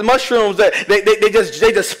 Those mushrooms that they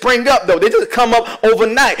just spring up though. They just come up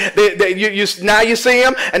overnight. Now you see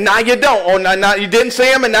them and now you don't, or now you didn't see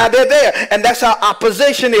them and now they're there. And that's how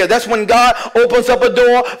opposition is. That's when God opens up a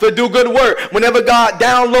door for do good work. Whenever God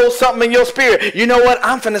downloads something in your spirit, you know what?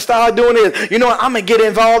 I'm finna start doing this. You know what? I'm gonna get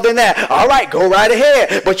involved in that. All right, go right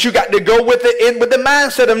ahead. But you got to go with it with the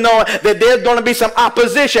mindset of knowing that there's gonna be some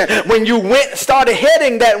opposition. When you started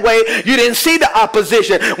heading that way, you didn't see the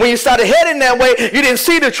opposition. When you started heading that way, you didn't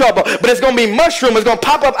see the trouble. But it's gonna be mushroom. It's gonna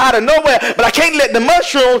pop up out of nowhere. But I can't let the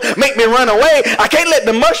mushroom make me run away. I can't let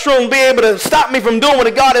the mushroom be able to stop me from doing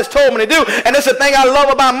what God has told me to do. And that's the thing I love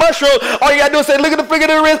about mushrooms. All you gotta do is say, look at the flick of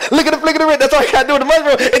the wrist, look at the flick of the wrist. That's all you gotta do with the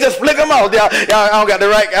mushroom. It just flick them off. Y'all, I don't got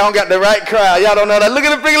the right crowd. Y'all don't know that. Look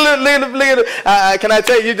at the flick of the, look at the flick of the. Can I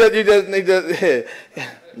tell you, you just need to.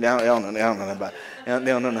 They don't know about. They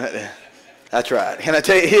don't know that. I tried. Can I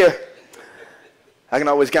tell you here? I can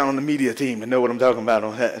always count on the media team to know what I'm talking about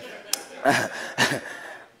on that.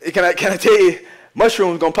 Can I tell you?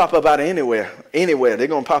 Mushrooms gonna pop up out of anywhere. They're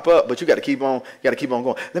gonna pop up, but you got to keep on.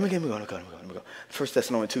 Going. Let me go. 1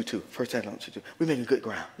 Thessalonians 2:2. 1 Thessalonians 2:2. We're making good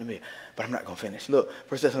ground. But I'm not gonna finish. Look,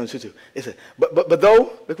 1 Thessalonians 2:2. It says, but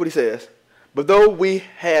though, look what he says. But though we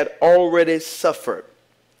had already suffered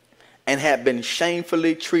and had been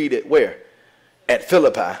shamefully treated, where? At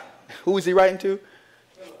Philippi. Who is he writing to?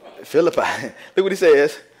 Philippi. Look what he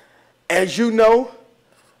says. As you know,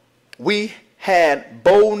 we had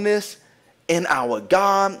boldness in our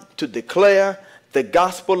God to declare the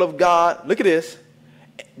gospel of God. Look at this.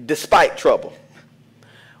 Despite trouble.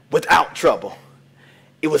 Without trouble.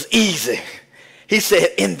 It was easy. He said,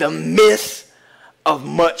 in the midst of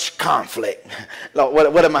much conflict.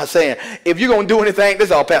 Lord, what am I saying? If you're going to do anything, this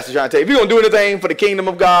is all Pastor trying to tell you. If you're going to do anything for the kingdom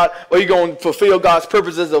of God, or you're going to fulfill God's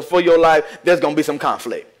purposes for your life, there's going to be some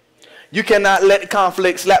conflict. You cannot let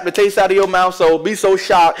conflict slap the taste out of your mouth, so be so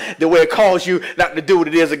shocked the way it calls you not to do what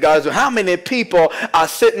it is that God is doing. How many people are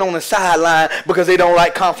sitting on the sideline because they don't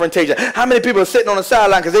like confrontation? How many people are sitting on the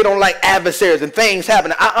sideline because they don't like adversaries and things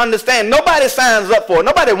happening? I understand. Nobody signs up for it.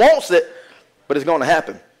 Nobody wants it, but it's going to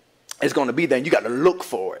happen. It's going to be there, and you got to look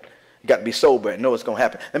for it. You got to be sober and know it's going to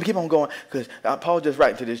happen. Let me keep on going, because Paul just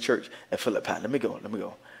writing to this church at Philippi. Let me go.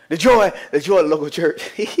 The joy of the local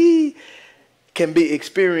church can be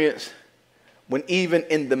experienced when even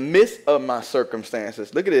in the midst of my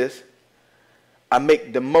circumstances, look at this, I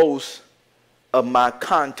make the most of my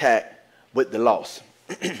contact with the lost.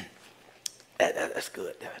 That's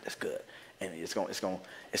good. That's good. And it's going to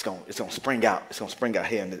spring out. It's going to spring out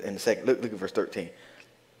here in a second. Look at verse 13.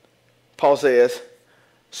 Paul says,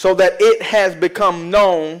 so that it has become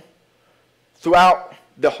known throughout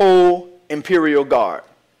the whole imperial guard.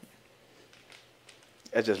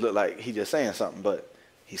 That just looked like he just saying something, but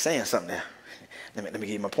he's saying something now. Let me give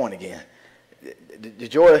you my point again. The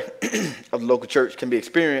joy of the local church can be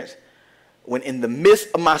experienced when in the midst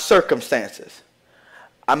of my circumstances,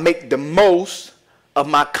 I make the most of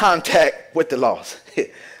my contact with the lost.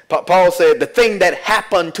 Paul said the thing that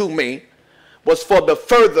happened to me was for the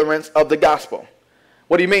furtherance of the gospel.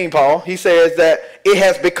 What do you mean, Paul? He says that it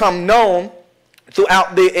has become known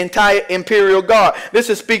throughout the entire imperial guard. This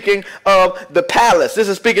is speaking of the palace. This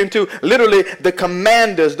is speaking to literally the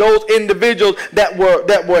commanders, those individuals that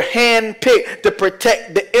were handpicked to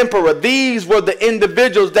protect the emperor. These were the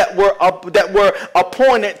individuals that were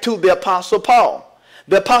appointed to the Apostle Paul.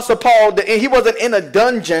 The Apostle Paul, he wasn't in a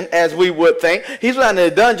dungeon as we would think. He's not in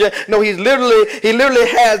a dungeon. No, he literally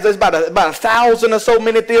has there's about 1,000 or so,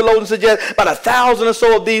 many theologians suggest, about 1,000 or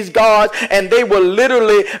so of these guards, and they were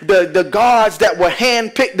literally the guards that were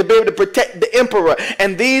handpicked to be able to protect the emperor.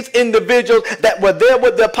 And these individuals that were there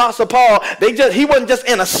with the Apostle Paul, he wasn't just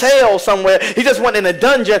in a cell somewhere. He just wasn't in a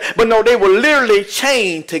dungeon, but no, they were literally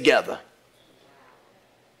chained together.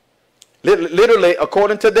 Literally,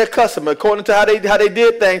 according to their custom, according to how they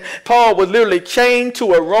did things, Paul was literally chained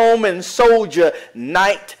to a Roman soldier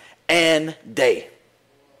night and day.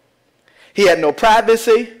 He had no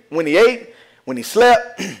privacy when he ate, when he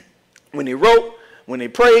slept, when he wrote, when he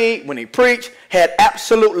prayed, when he preached. Had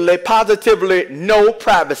absolutely, positively no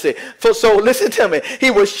privacy. So listen to me.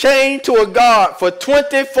 He was chained to a guard for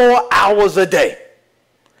 24 hours a day.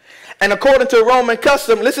 And according to Roman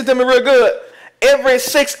custom, listen to me real good, every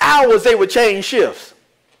 6 hours they would change shifts.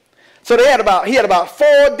 So he had about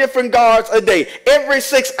 4 different guards a day. Every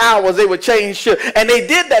 6 hours they would change shifts. And they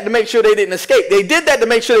did that to make sure they didn't escape. They did that to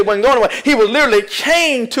make sure they wasn't going away. He was literally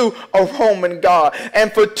chained to a Roman guard.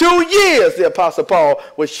 And for 2 years the Apostle Paul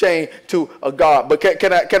was chained to a guard. But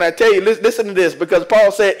can I tell you, listen to this, because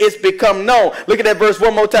Paul said it's become known. Look at that verse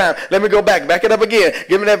one more time. Let me go back it up again.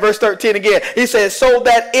 Give me that verse 13 again. He says, so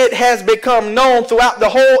that it has become known throughout the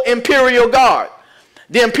whole imperial guard.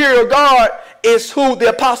 The imperial guard is who the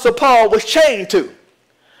Apostle Paul was chained to.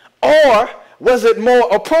 Or was it more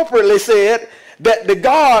appropriately said that the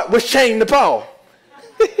guard was chained to Paul?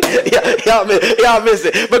 Y'all miss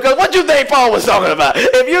it. Because what you think Paul was talking about?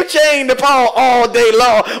 If you chain to Paul all day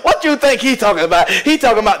long, what you think he's talking about? He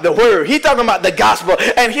talking about the word. He talking about the gospel.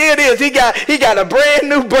 And here it is. He got a brand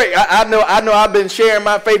new break. I know I've been sharing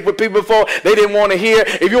my faith with people before. They didn't want to hear.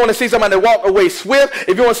 If you want to see somebody walk away swift,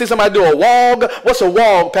 if you want to see somebody do a wog, what's a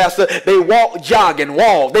wog, Pastor? They walk, jogging,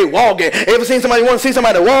 walk. They walking. Ever seen somebody want to see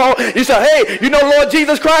somebody walk? You say, hey, you know Lord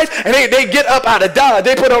Jesus Christ? And they get up out of Dodge.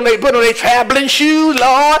 They put on their traveling shoes,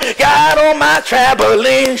 Lord. God on my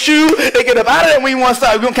traveling shoe. They get up out of there when you want to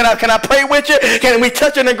start. Can I pray with you? Can we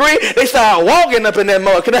touch and agree? They start walking up in that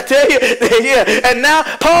mud. Can I tell you? Yeah. And now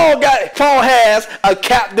Paul has a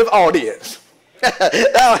captive audience.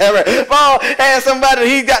 Paul has somebody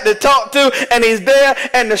he's got to talk to, and he's there,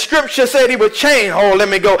 and the scripture said he would chain. Oh, let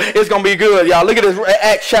me go. It's gonna be good, y'all. Look at this,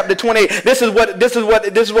 Acts chapter 28. This is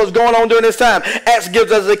what's going on during this time. Acts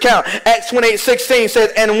gives us an account. Acts 28:16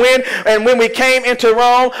 says, and when we came into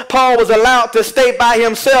Rome, Paul was allowed to stay by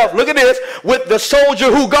himself. Look at this, with the soldier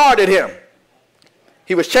who guarded him.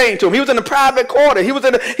 He was chained to him. He was in a private quarter. He was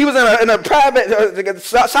in a private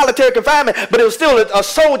solitary confinement, but it was still a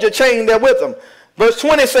soldier chained there with him. Verse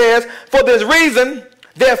 20 says, for this reason,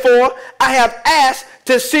 therefore, I have asked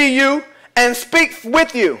to see you and speak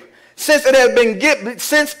with you, since it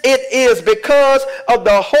is because of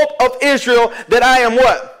the hope of Israel that I am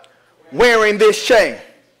what? Wearing this chain.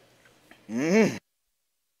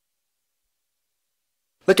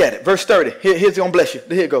 Look at it. Verse 30. Here's going to bless you.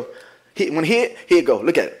 Here you go. Here you go.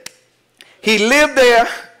 Look at it. He lived there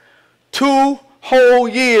 2 whole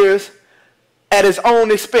years at his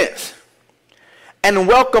own expense and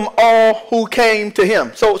welcomed all who came to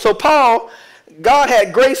him. So Paul, God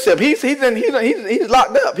had graced him. He's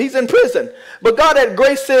locked up. He's in prison. But God had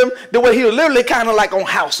graced him the way he was literally kind of like on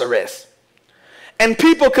house arrest. And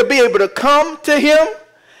people could be able to come to him,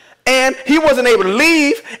 and he wasn't able to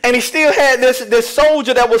leave, and he still had this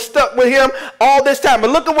soldier that was stuck with him all this time.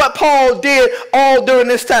 But look at what Paul did all during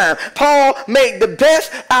this time. Paul made the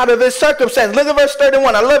best out of his circumstance. Look at verse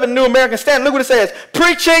 31. I love it, New American Standard. Look what it says.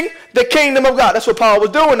 Preaching the kingdom of God. That's what Paul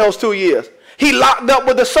was doing those 2 years. He locked up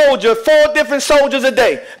with a soldier, 4 different soldiers a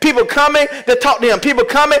day. People coming to talk to him. People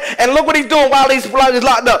coming, and look what he's doing while he's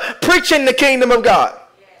locked up. Preaching the kingdom of God.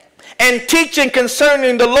 And teaching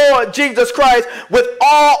concerning the Lord Jesus Christ with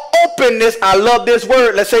all openness. I love this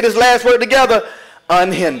word. Let's say this last word together.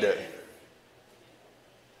 Unhindered.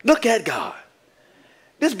 Look at God.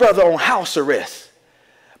 This brother on house arrest.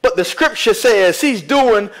 But the scripture says he's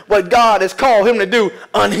doing what God has called him to do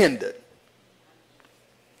unhindered.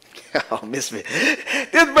 Oh, miss me.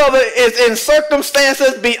 This brother is in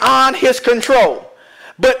circumstances beyond his control.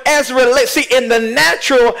 But as relates, see, in the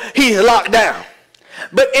natural, he's locked down.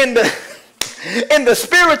 But in the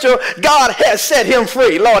spiritual, God has set him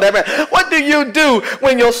free. Lord, amen. What do you do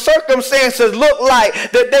when your circumstances look like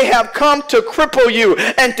that they have come to cripple you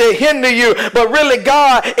and to hinder you, but really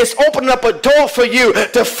God is opening up a door for you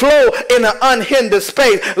to flow in an unhindered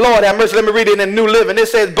space? Lord have mercy. Let me read it in New Living. It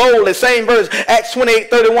says boldly, same verse, Acts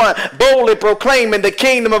 28:31, boldly proclaiming the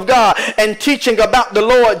kingdom of God and teaching about the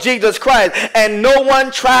Lord Jesus Christ, and no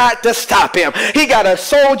one tried to stop him. He got a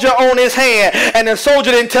soldier on his hand, and the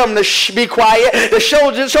soldier didn't tell him to be quiet. The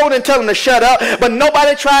soldier didn't tell him to shut up, but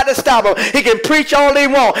nobody tried to stop him. He can preach all he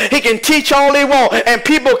want. He can teach all he want, and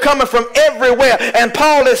people coming from everywhere. And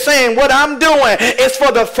Paul is saying, what I'm doing is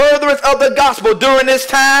for the furtherance of the gospel. During this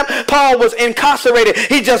time, Paul was incarcerated.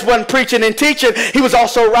 He just wasn't preaching and teaching. He was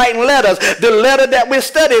also writing letters. The letter that we're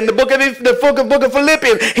studying, the book of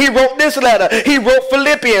Philippians, he wrote this letter. He wrote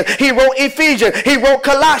Philippians. He wrote Ephesians. He wrote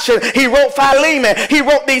Colossians. He wrote Philemon. He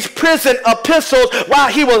wrote these prison epistles while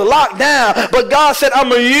he was locked down. But God said, I'm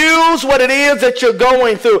going to use what it is that you're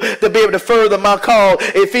going through to be able to further my call.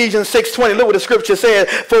 Ephesians 6:20. Look what the scripture says.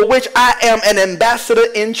 For which I am an ambassador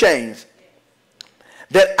in chains,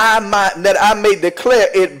 that I may declare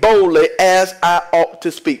it boldly as I ought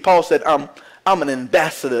to speak. Paul said, I'm an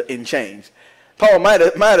ambassador in chains. Paul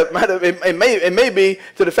it may be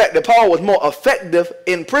to the fact that Paul was more effective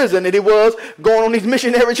in prison than he was going on these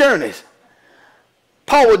missionary journeys.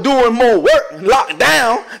 Paul was doing more work locked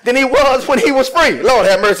down than he was when he was free. Lord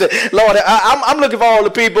have mercy. Lord, I'm looking for all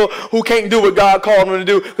the people who can't do what God called them to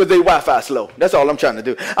do because their Wi-Fi slow. That's all I'm trying to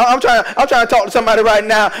do. I'm trying to talk to somebody right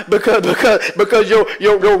now because your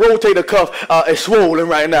rotator cuff is swollen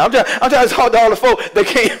right now. I'm trying to talk to all the folks that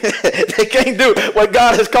can't do what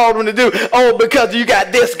God has called them to do. Oh, because you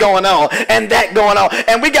got this going on and that going on,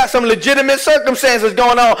 and we got some legitimate circumstances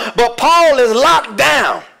going on. But Paul is locked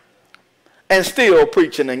down. and still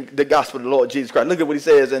preaching the gospel of the Lord Jesus Christ. Look at what he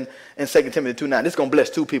says in 2 Timothy 2:9. This is going to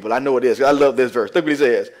bless two people. I know it is. I love this verse. Look what he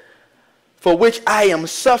says. For which I am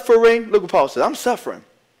suffering. Look what Paul says. I'm suffering.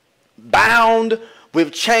 Bound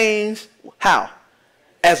with chains. How?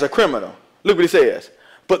 As a criminal. Look what he says.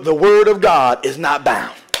 But the word of God is not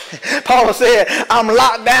bound. Paul said, I'm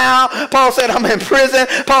locked down. Paul said, I'm in prison.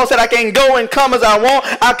 Paul said, I can go and come as I want.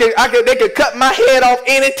 They could cut my head off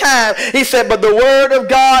anytime. He said, but the word of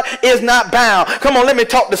God is not bound. Come on, let me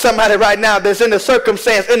talk to somebody right now that's in a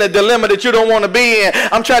circumstance, in a dilemma that you don't want to be in.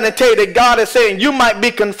 I'm trying to tell you that God is saying you might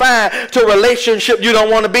be confined to a relationship you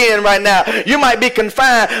don't want to be in right now. You might be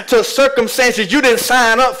confined to circumstances you didn't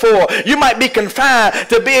sign up for. You might be confined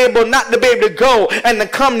to be able not to be able to go and to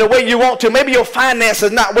come the way you want to. Maybe your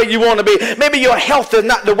finances not where you want to be. Maybe your health is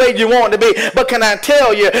not the way you want to be. But can I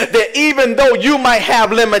tell you that even though you might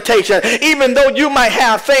have limitations, even though you might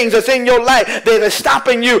have things that's in your life that are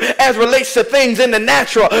stopping you as relates to things in the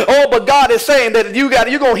natural, oh, but God is saying that you're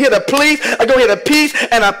going to hit a peace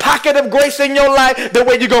and a pocket of grace in your life the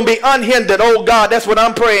way you're going to be unhindered. Oh God, that's what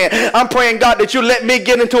I'm praying. I'm praying, God, that you let me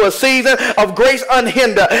get into a season of grace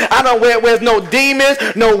unhindered. I don't where there's no demons,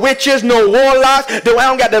 no witches, no warlocks. I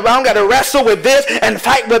don't got to wrestle with this and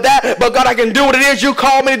fight with that. But God, I can do what it is you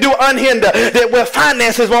call me to do unhindered. That where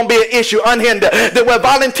finances won't be an issue, unhindered. That where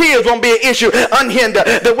volunteers won't be an issue,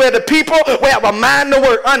 unhindered. That where the people will have a mind to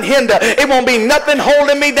work, unhindered. It won't be nothing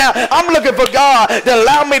holding me down. I'm looking for God to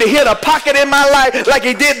allow me to hit a pocket in my life like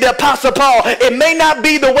he did the Apostle Paul. It may not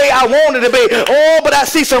be the way I wanted to be. Oh, but I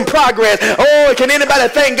see some progress. Oh, can anybody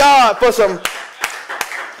thank God for some?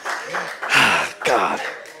 God.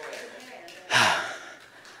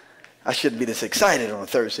 I shouldn't be this excited on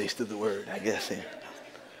Thursdays through the word, I guess.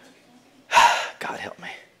 God help me.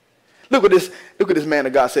 Look what this man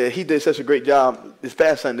of God said. He did such a great job this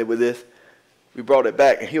past Sunday with this. We brought it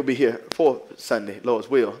back, and he'll be here for Sunday, Lord's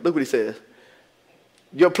will. Look what he says.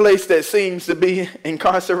 Your place that seems to be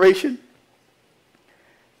incarceration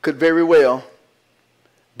could very well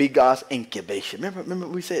be God's incubation. Remember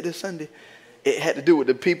we said this Sunday? It had to do with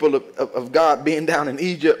the people of God being down in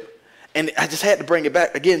Egypt. And I just had to bring it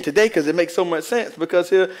back again today because it makes so much sense. Because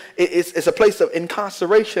here it's a place of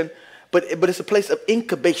incarceration, but it's a place of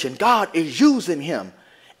incubation. God is using him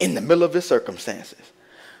in the middle of his circumstances.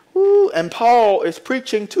 Ooh, and Paul is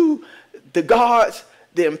preaching to the guards,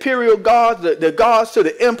 the imperial guards, the guards to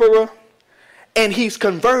the emperor, and he's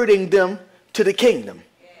converting them to the kingdom.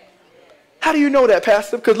 How do you know that,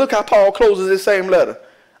 Pastor? Because look how Paul closes this same letter.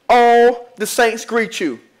 All the saints greet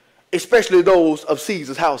you, especially those of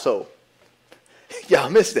Caesar's household. Y'all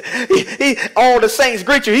missed it. All the saints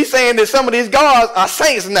greet you. He's saying that some of these guards are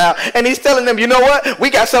saints now. And he's telling them, you know what? We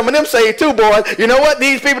got some of them saved too, boys. You know what?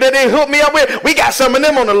 These people that they hooked me up with, we got some of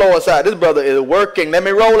them on the Lord's side. This brother is working. Let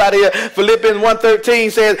me roll out of here. Philippians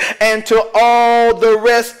 1:13 says, and to all the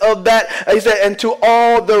rest of that, he said, and to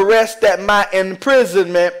all the rest that my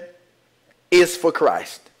imprisonment is for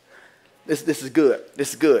Christ. This is good. This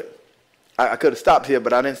is good. I could have stopped here,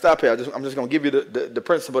 but I didn't stop here. I'm just going to give you the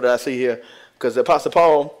principle that I see here. Because the Apostle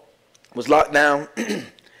Paul was locked down.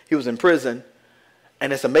 He was in prison.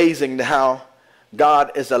 And it's amazing how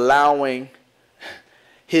God is allowing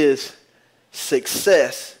his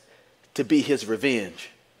success to be his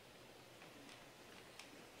revenge.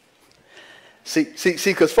 See,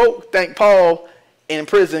 because folk think Paul in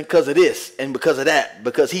prison because of this and because of that,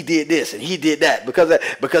 because he did this and he did that, because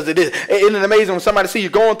of this. Isn't it amazing when somebody see you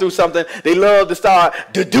going through something, they love to start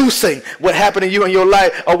deducing what happened to you in your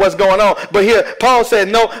life or what's going on. But here, Paul said,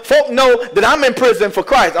 no, folk know that I'm in prison for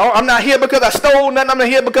Christ. I'm not here because I stole nothing. I'm not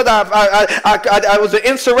here because I was an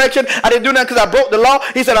insurrection. I didn't do nothing because I broke the law.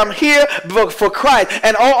 He said, I'm here for Christ.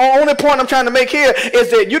 And the only point I'm trying to make here is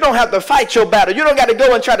that you don't have to fight your battle. You don't got to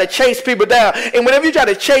go and try to chase people down. And whenever you try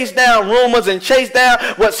to chase down rumors and chase down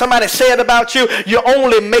what somebody said about you, you're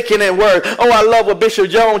only making it worse. Oh, I love what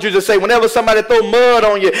Bishop Jones used to say. Whenever somebody throw mud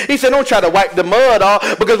on you, he said, don't try to wipe the mud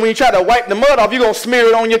off, because when you try to wipe the mud off, you're going to smear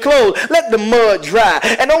it on your clothes. Let the mud dry.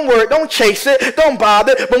 And don't worry, don't chase it, don't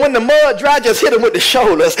bother. But when the mud dry, just hit him with the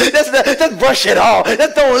shoulders. Just brush it off.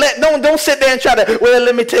 Just don't sit there and try to, well,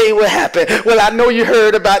 let me tell you what happened. Well, I know you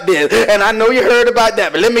heard about this, and I know you heard about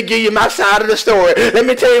that, but let me give you my side of the story. Let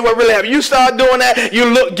me tell you what really happened. You start doing that, you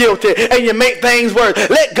look guilty, and you make things worse.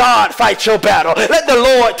 Let God fight your battle. Let the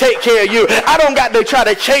Lord take care of you. I don't got to try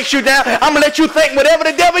to chase you down. I'm going to let you think whatever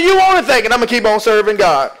the devil you want to think, and I'm going to keep on serving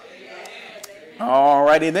God. All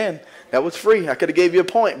righty then. That was free. I could have gave you a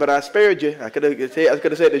point, but I spared you. I could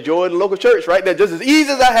have said the joy of the local church right there, just as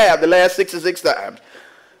easy as I have the last 66 times.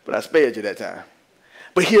 But I spared you that time.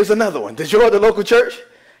 But here's another one. The joy of the local church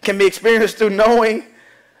can be experienced through knowing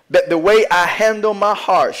that the way I handle my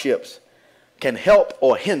hardships can help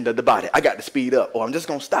or hinder the body. I got to speed up, or I'm just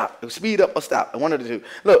going to stop. Speed up or stop. One of the two.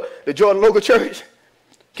 Look, the joy of the local church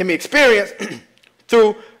can be experienced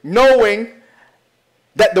through knowing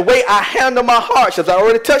that the way I handle my hardships, I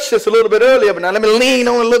already touched this a little bit earlier, but now let me lean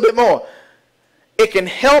on it a little bit more. It can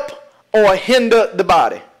help or hinder the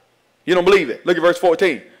body. You don't believe it? Look at verse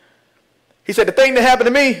 14. He said, the thing that happened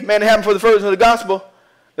to me, man, it happened for the furtherance of the gospel.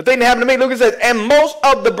 The thing that happened to me, look, it says, and most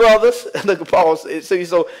of the brothers, look at Paul, he's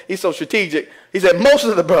so strategic. He said, most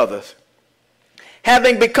of the brothers,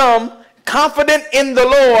 having become confident in the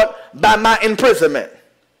Lord by my imprisonment,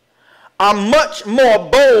 are much more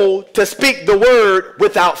bold to speak the word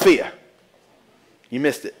without fear. You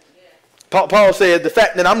missed it. Paul said, the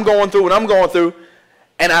fact that I'm going through what I'm going through,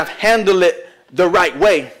 and I've handled it the right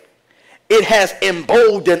way, it has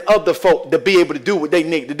emboldened other folk to be able to do what they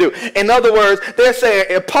need to do. In other words, they're saying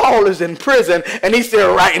if Paul is in prison and he's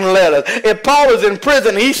still writing letters, if Paul is in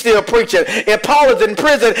prison, he's still preaching, if Paul is in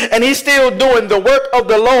prison and he's still doing the work of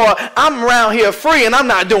the Lord, I'm around here free and I'm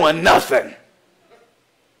not doing nothing.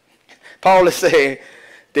 Paul is saying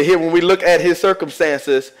that here when we look at his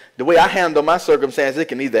circumstances, the way I handle my circumstances, it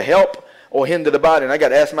can either help or hinder the body. And I got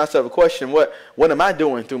to ask myself a question, what am I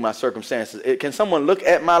doing through my circumstances? Can someone look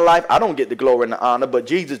at my life? I don't get the glory and the honor, but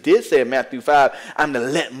Jesus did say in Matthew 5, I'm to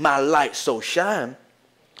let my light so shine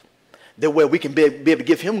that where we can be able to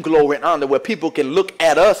give him glory and honor, where people can look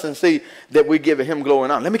at us and see that we're giving him glory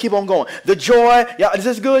and honor. Let me keep on going. The joy, y'all, is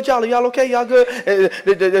this good, y'all? Are y'all okay? Y'all good?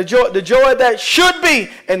 The joy that should be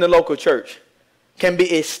in the local church can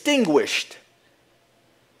be extinguished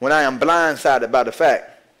when I am blindsided by the fact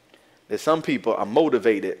that some people are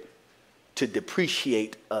motivated to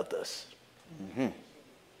depreciate others.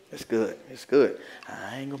 It's good. It's good.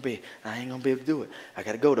 I ain't gonna be able to do it. I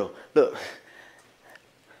gotta go though. Look,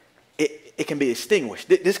 it can be extinguished.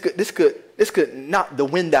 This could knock the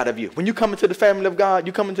wind out of you. When you come into the family of God,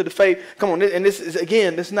 you come into the faith. Come on, and this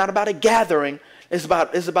is not about a gathering. It's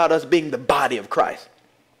about us being the body of Christ.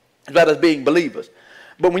 It's about us being believers.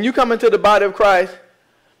 But when you come into the body of Christ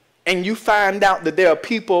and you find out that there are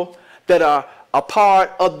people that are a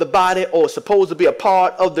part of the body or supposed to be a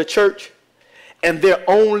part of the church, and their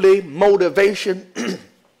only motivation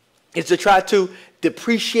is to try to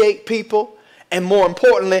depreciate people, and more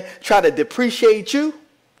importantly, try to depreciate you,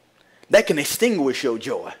 that can extinguish your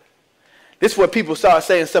joy. This is where people start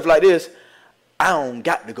saying stuff like this: I don't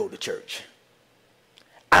got to go to church.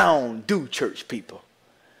 I don't do church people.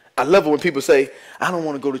 I love it when people say, I don't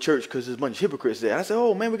want to go to church because there's a bunch of hypocrites there. I say,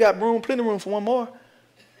 oh man, we got plenty of room for one more.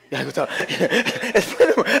 It's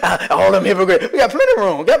plenty of room. All them hypocrites. We got plenty of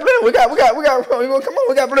room. We got room. Come on,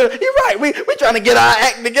 we got plenty. You're right. We trying to get our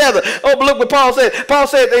act together. Oh, but look what Paul said. Paul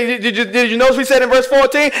said, did you notice what he said in verse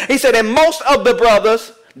 14? He said, and most of the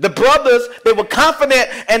brothers, they were confident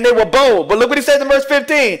and they were bold. But look what he says in verse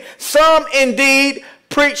 15. Some indeed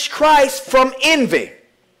preached Christ from envy.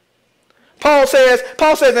 Paul says,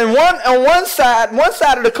 on one side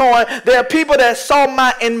of the coin, there are people that saw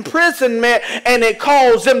my imprisonment and it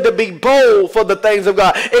caused them to be bold for the things of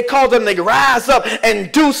God. It caused them to rise up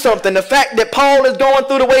and do something. The fact that Paul is going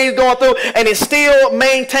through the way he's going through and he's still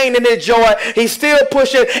maintaining his joy, he's still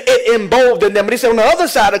pushing, it emboldened them. But he said on the other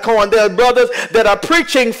side of the coin, there are brothers that are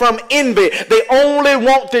preaching from envy. They only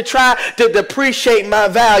want to try to depreciate my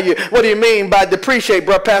value. What do you mean by depreciate,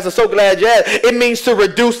 bro? Pastor, so glad you asked. It means to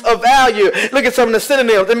reduce a value. Look at some of the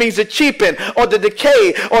synonyms. It means to cheapen or to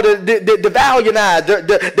decay or to devalorize,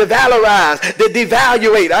 the valorize, the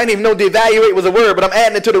devaluate. I didn't even know devaluate was a word, but I'm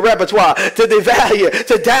adding it to the repertoire. To devalue,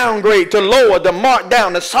 to downgrade, to lower, to mark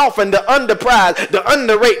down, to soften, to underprize, to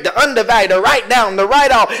underrate, to undervalue, to write down, to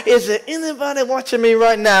write off. Is there anybody watching me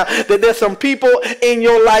right now that there's some people in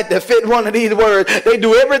your life that fit one of these words? They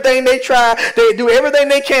do everything they do everything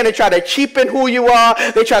they can to try to cheapen who you are.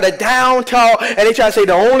 They try to down talk, and they try to say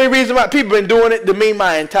the only reason why people been doing it to me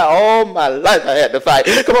all my life I had to fight.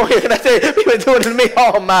 Come on here, can I tell you, people been doing it to me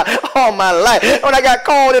all my life. When I got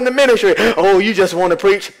called in the ministry, oh, you just want to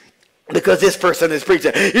preach because this person is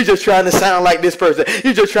preaching. You're just trying to sound like this person.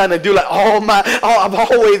 You're just trying to do like I've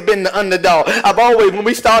always been the underdog. When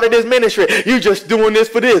we started this ministry, you just doing this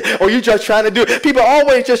for this, or you just trying to do it. People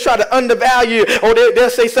always just try to undervalue, or they'll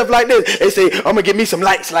say stuff like this. They say, I'm gonna give me some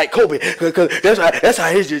lights like Cobie, because that's how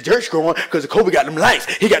his church growing, because Cobie got them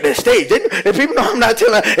lights. He got that stage. And people know I'm not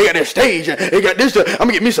telling them, he got that stage, and he got this. I'm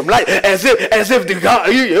gonna get me some light, as if the God,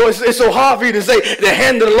 it's so hard for you to say the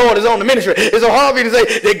hand of the Lord is on the ministry. It's so hard for you to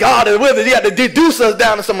say that God is with us. You got to deduce us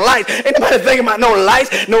down to some lights. Anybody thinking about no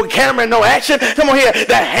lights, no camera, no action? Come on here.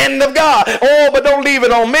 The hand of God. Oh, but don't leave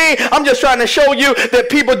it on me. I'm just trying to show you that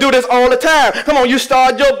people do this all the time. Come on, you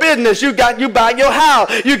start your business. You buy your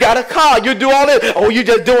house. You got a car. You do all this. Oh, you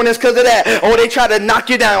just doing this because of that. Oh, they try to knock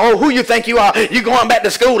you down. Oh, who you think you are? You going back to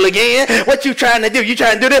school again? What you trying to do? You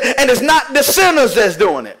trying to do this? And it's not the sinners that's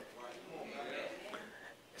doing it.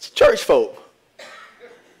 It's church folk.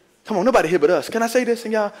 Come on, nobody here but us. Can I say this?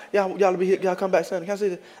 And y'all be here. Y'all come back Sunday. Can I say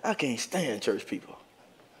this? I can't stand church people.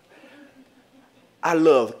 I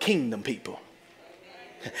love kingdom people.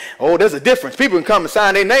 Oh, there's a difference. People can come and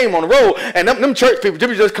sign their name on the road, and them church people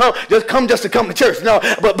just come to come to church. No,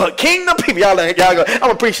 but kingdom people, y'all go. I'm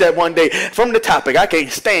gonna preach that one day from the topic. I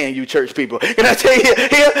can't stand you church people. Can I tell you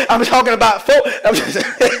here? I'm talking about folk.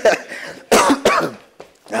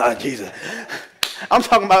 Oh, Jesus. I'm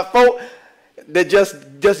talking about folk that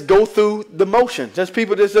just go through the motion. Just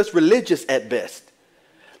people that's just religious at best.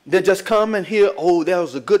 They just come and hear, oh, that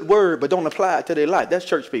was a good word, but don't apply it to their life. That's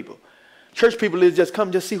church people. Church people is just come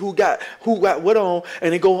just see who got what on,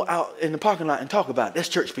 and they go out in the parking lot and talk about it. That's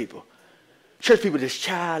church people. Church people just,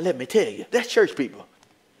 child, let me tell you. That's church people.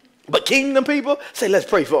 But kingdom people say, let's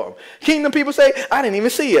pray for them. Kingdom people say, I didn't even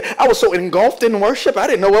see it. I was so engulfed in worship, I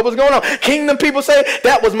didn't know what was going on. Kingdom people say,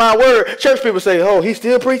 that was my word. Church people say, oh, he's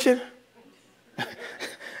still preaching?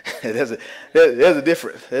 There's a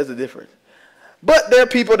difference. There's a difference. But there are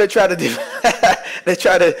people that try to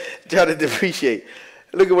depreciate.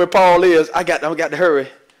 Look at where Paul is. I got to hurry.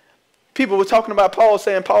 People were talking about Paul,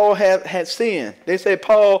 saying Paul had sinned. They said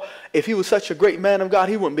Paul, if he was such a great man of God,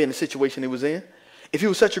 he wouldn't be in the situation he was in. If he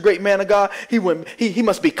was such a great man of God, he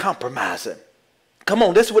must be compromising. Come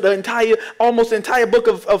on, this is what almost the entire book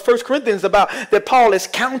of 1 Corinthians about, that Paul is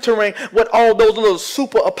countering what all those little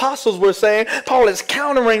super apostles were saying. Paul is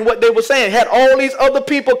countering what they were saying. Had all these other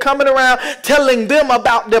people coming around telling them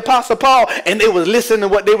about the apostle Paul, and they was listening to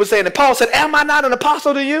what they were saying. And Paul said, am I not an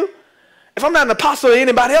apostle to you? If I'm not an apostle to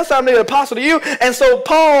anybody else, I'm not an apostle to you. And so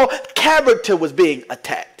Paul's character was being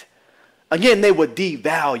attacked. Again, they were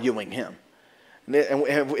devaluing him. And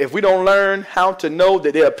if we don't learn how to know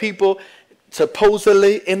that there are people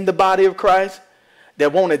supposedly in the body of Christ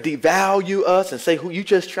that want to devalue us and say, who you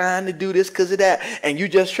just trying to do this because of that, and you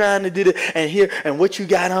just trying to do this, and here, and what you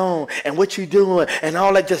got on, and what you doing, and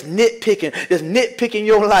all that, just nitpicking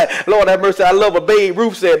your life. Lord have mercy. I love what Babe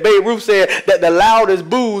Ruth said. Babe Ruth said that the loudest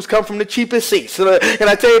boos come from the cheapest seats. So, can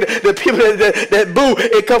I tell you, the people that boo,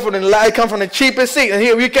 it come from the cheapest seat. And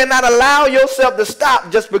here, you cannot allow yourself to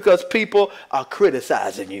stop just because people are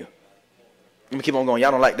criticizing you. Let me keep on going.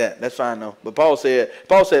 Y'all don't like that. That's fine though. But Paul said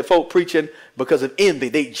folk preaching because of envy.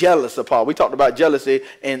 They jealous of Paul. We talked about jealousy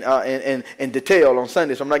in detail on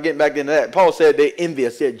Sunday, so I'm not getting back into that. Paul said they're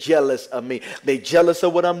envious. They're jealous of me. They jealous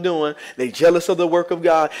of what I'm doing. They jealous of the work of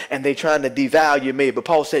God, and they trying to devalue me. But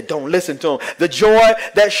Paul said, don't listen to them. The joy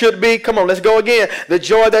that should be, come on, let's go again. The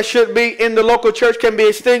joy that should be in the local church can be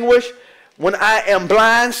extinguished when I am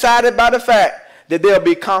blindsided by the fact that there'll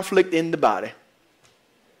be conflict in the body.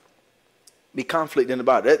 Be conflict in the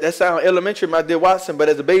body. That sounds elementary, my dear Watson, but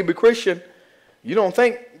as a baby Christian, you don't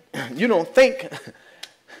think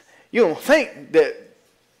that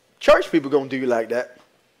church people gonna do you like that.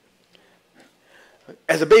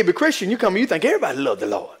 As a baby Christian, you think everybody love the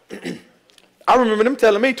Lord. I remember them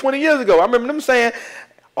telling me 20 years ago, I remember them saying,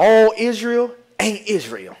 all Israel ain't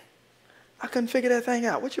Israel. I couldn't figure that thing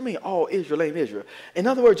out. What you mean all Israel ain't Israel? In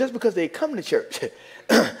other words, just because they come to church,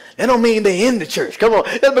 that don't mean they in the church. Come on.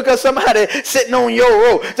 Just because somebody sitting on your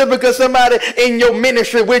row, just because somebody in your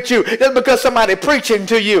ministry with you, just because somebody preaching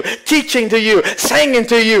to you, teaching to you, singing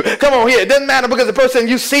to you. Come on here. It doesn't matter because the person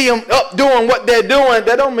you see them up doing what they're doing,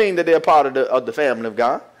 that don't mean that they're part of the family of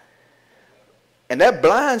God. And that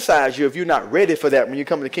blindsides you if you're not ready for that when you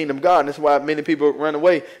come to the kingdom of God. And that's why many people run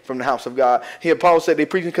away from the house of God. Here Paul said they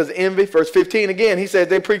preaching because of envy. Verse 15 again, he says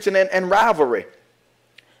they're preaching and rivalry.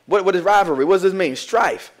 What is rivalry? What does this mean?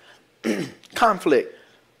 Strife, conflict,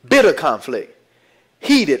 bitter conflict,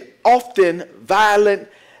 heated, often violent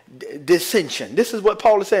dissension. This is what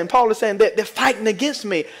Paul is saying. Paul is saying that they're fighting against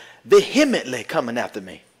me, vehemently coming after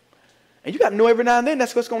me. And you got to know every now and then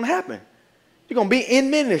that's what's going to happen. You're going to be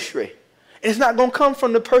in ministry. And it's not going to come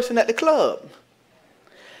from the person at the club.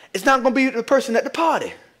 It's not going to be the person at the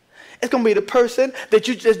party. It's going to be the person that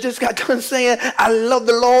you just got done saying, I love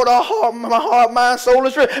the Lord, my heart, mind, soul,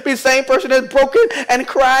 and strength. Be the same person that's broken and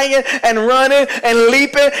crying and running and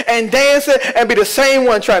leaping and dancing, and be the same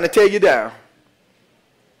one trying to tear you down.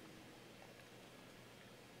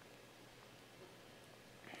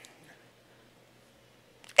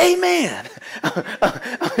 Amen.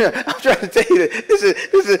 I'm trying to tell you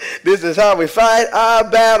that this is how we fight our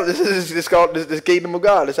battle. This is called this kingdom of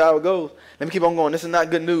God. That's how it goes. Let me keep on going. This is not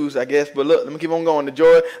good news, I guess. But look, let me keep on going. The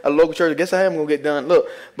joy of the local church. I guess I am gonna get done. Look,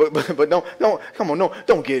 but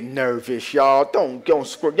don't get nervous, y'all. Don't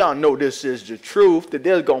squirt. Y'all know this is the truth. That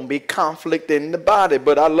there's gonna be conflict in the body.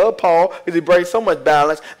 But I love Paul because he brings so much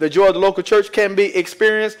balance. The joy of the local church can be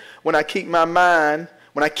experienced when I keep in my mind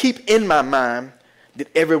that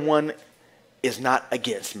everyone is not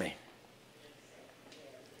against me.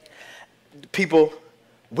 People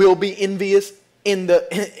will be envious in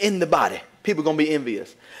the body. People are going to be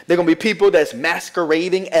envious. They're going to be people that's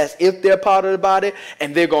masquerading as if they're part of the body,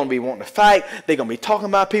 and they're going to be wanting to fight. They're going to be talking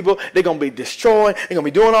about people. They're going to be destroying. They're going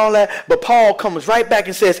to be doing all that. But Paul comes right back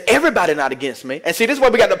and says, everybody not against me. And see, this is why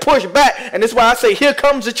we got to push back. And this is why I say, here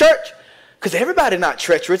comes the church. Because everybody not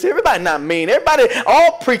treacherous. Everybody not mean.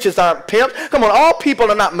 All preachers aren't pimps. Come on, all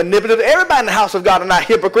people are not manipulative. Everybody in the house of God are not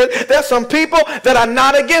hypocrites. There's some people that are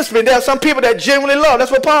not against me. There's some people that genuinely love. That's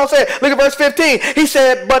what Paul said. Look at verse 15. He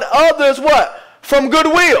said, but others what? From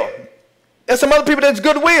goodwill. There's some other people that's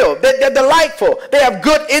goodwill. They're delightful. They have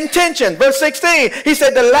good intention. Verse 16. He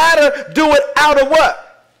said, the latter do it out of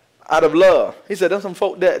what? Out of love. He said, there's some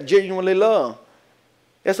folk that genuinely love.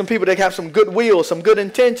 There's some people that have some goodwill, some good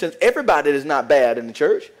intentions. Everybody is not bad in the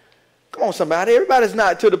church. Come on, somebody. Everybody's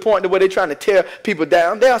not to the point where they're trying to tear people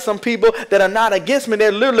down. There are some people that are not against me.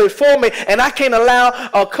 They're literally for me. And I can't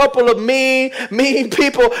allow a couple of mean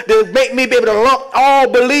people to make me be able to lump all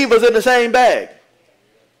believers in the same bag.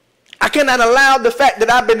 I cannot allow the fact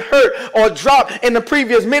that I've been hurt or dropped in the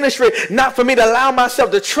previous ministry not for me to allow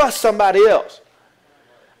myself to trust somebody else.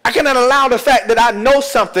 I cannot allow the fact that I know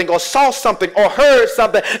something or saw something or heard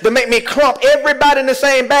something to make me clump everybody in the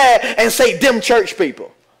same bag and say them church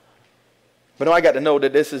people. But no, I got to know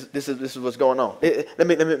that this is what's going on. Let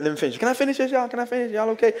me finish. Can I finish this, y'all? Can I finish? Y'all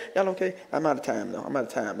okay? Y'all okay? I'm out of time though. I'm out of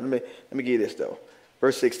time. Let me give you this though.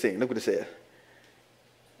 Verse 16. Look what it says.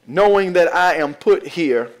 Knowing that I am put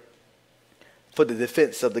here for the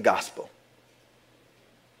defense of the gospel.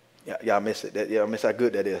 Y'all miss it. Y'all miss how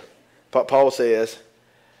good that is. Paul says,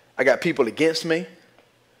 I got people against me.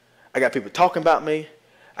 I got people talking about me.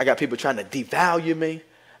 I got people trying to devalue me.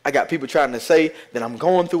 I got people trying to say that I'm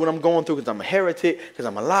going through what I'm going through because I'm a heretic, because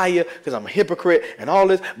I'm a liar, because I'm a hypocrite and all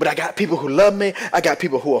this. But I got people who love me. I got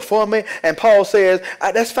people who are for me. And Paul says,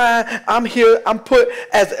 that's fine. I'm here. I'm put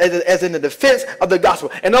as in the defense of the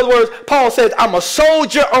gospel. In other words, Paul says, I'm a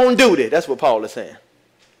soldier on duty. That's what Paul is saying.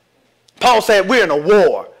 Paul said, we're in a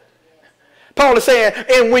war. Paul is saying,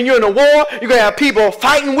 and when you're in a war, you're going to have people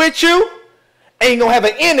fighting with you, and you're going to have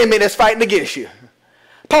an enemy that's fighting against you.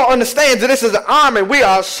 Paul understands that this is an army. We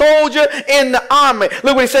are a soldier in the army.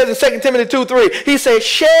 Look what he says in 2 Timothy 2:3. He says,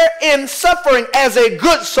 share in suffering as a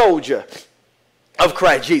good soldier of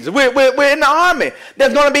Christ Jesus. We're in the army.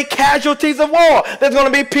 There's going to be casualties of war. There's going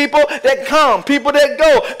to be people that come, people that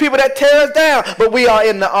go, people that tear us down. But we are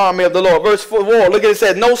in the army of the Lord. Verse 4, look at it,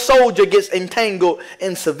 says, no soldier gets entangled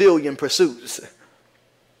in civilian pursuits,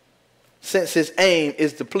 since his aim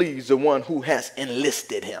is to please the one who has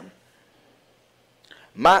enlisted him.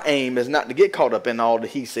 My aim is not to get caught up in all the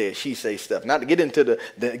he said, she say stuff, not to get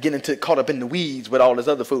into caught up in the weeds with all this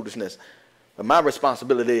other foolishness. But my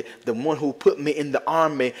responsibility, the one who put me in the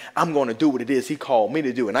army, I'm going to do what it is he called me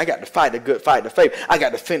to do. And I got to fight a good fight of faith. I got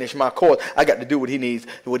to finish my course. I got to do what he needs,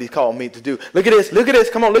 what he called me to do. Look at this. Look at this.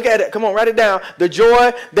 Come on, look at it. Come on, write it down. The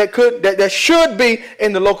joy that should be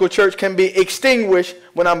in the local church can be extinguished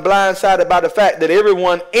when I'm blindsided by the fact that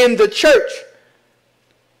everyone in the church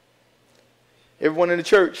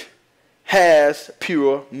has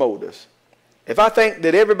pure motives. If I think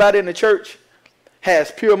that everybody in the church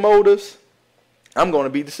has pure motives, I'm going to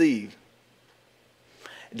be deceived.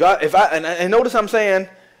 And notice I'm saying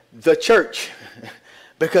the church,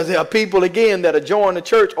 because there are people again that are joining the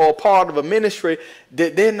church or part of a ministry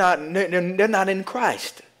that they're not in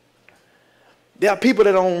Christ. There are people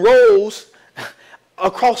that are on roles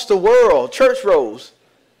across the world, church roles,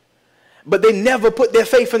 but they never put their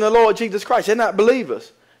faith in the Lord Jesus Christ. They're not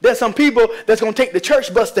believers. There's some people that's going to take the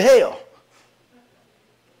church bus to hell.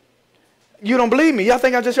 You don't believe me. Y'all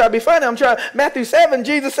think I'm just trying to be funny. I'm trying. Matthew 7,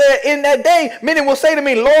 Jesus said, in that day, many will say to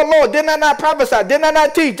me, Lord, Lord, did I not prophesy? Did I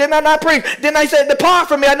not teach? Did I not preach? Didn't I say, depart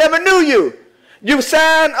from me? I never knew you. You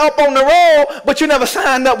signed up on the roll, but you never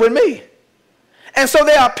signed up with me. And so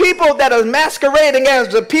there are people that are masquerading as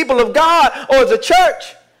the people of God or as a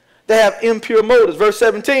church that have impure motives. Verse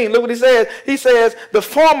 17, look what he says. He says, the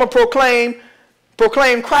former proclaim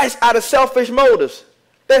Christ out of selfish motives.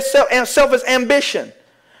 That's selfish ambition.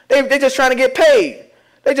 They're just trying to get paid.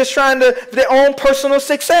 They're just trying their own personal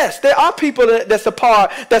success. There are people that's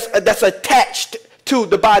attached to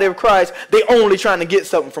the body of Christ. They only trying to get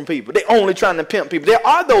something from people. They only trying to pimp people. There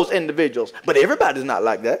are those individuals, but everybody's not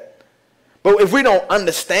like that. But if we don't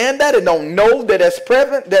understand that and don't know that that's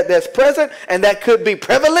present, and that could be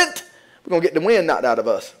prevalent, we're going to get the wind knocked out of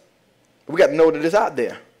us. We got to know that it's out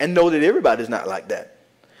there and know that everybody's not like that.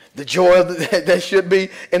 The joy that should be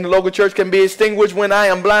in the local church can be extinguished when I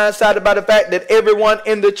am blindsided by the fact that everyone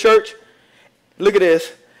in the church, look at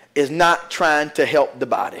this, is not trying to help the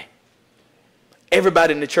body.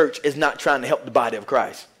 Everybody in the church is not trying to help the body of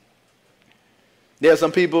Christ. There are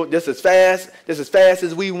some people just as fast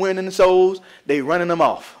as we winning the souls, they running them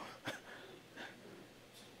off.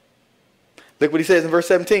 Look what he says in verse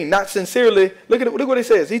 17. Not sincerely. Look what he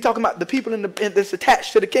says. He's talking about the people that's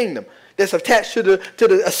attached to the kingdom, that's attached to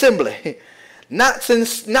the assembly. Not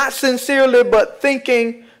sincerely, but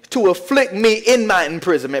thinking to afflict me in my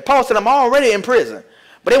imprisonment. Paul said, I'm already in prison,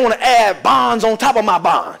 but they want to add bonds on top of my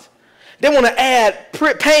bonds. They want to add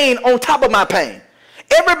pain on top of my pain.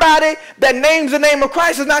 Everybody that names the name of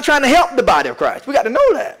Christ is not trying to help the body of Christ. We got to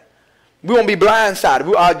know that. We won't be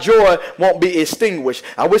blindsided. Our joy won't be extinguished.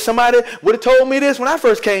 I wish somebody would have told me this when I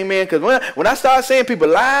first came in, because when I started seeing people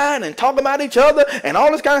lying and talking about each other and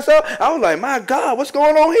all this kind of stuff, I was like, my God, what's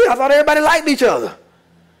going on here? I thought everybody liked each other.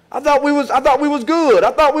 I thought we was good.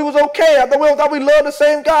 I thought we was okay. I thought we loved the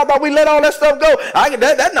same God. I thought we let all that stuff go.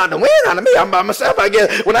 That's not the win out of me. I'm by myself, I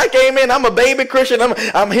guess. When I came in, I'm a baby Christian.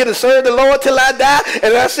 I'm here to serve the Lord till I die.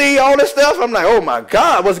 And I see all this stuff. I'm like, oh my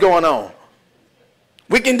God, what's going on?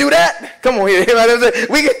 We can do that. Come on here.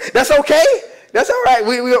 That's okay. That's all right.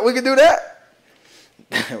 We can do that.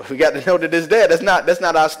 We got to know that it's there. That's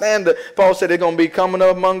not our standard. Paul said they're going to be coming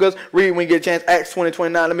up among us. Read when you get a chance. Acts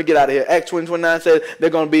 20:29. Let me get out of here. Acts 20:29 says they're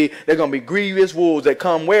going to be grievous wolves that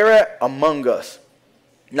come where at? Among us,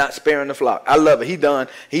 not sparing the flock. I love it. He's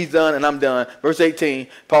done, and I'm done. Verse 18.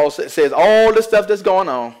 Paul says all the stuff that's going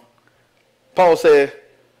on. Paul said,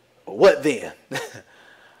 what then?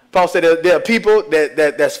 Paul said there are people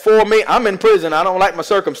that's for me. I'm in prison. I don't like my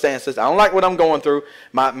circumstances. I don't like what I'm going through.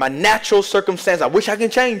 My natural circumstances, I wish I can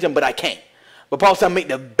change them, but I can't. But Paul said I make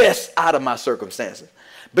the best out of my circumstances.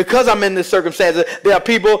 Because I'm in this circumstances, there are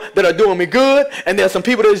people that are doing me good, and there are some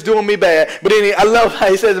people that's doing me bad. But then I love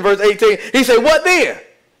how he says in verse 18, he said, what then?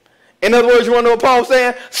 In other words, you want to know what Paul's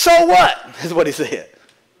saying? So what? Is what he said.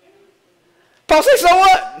 Paul said, so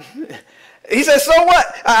what? He says, so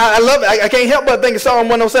what? I love it. I can't help but think of Psalm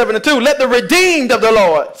 107:2. Let the redeemed of the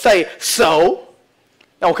Lord say, so.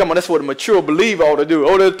 Oh, come on, that's what a mature believer ought to do.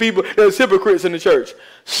 Oh, there's hypocrites in the church.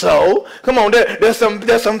 So, come on, there's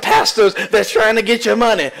some pastors that's trying to get your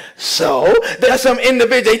money. So, there's some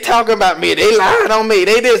individuals, they talking about me, they lying on me,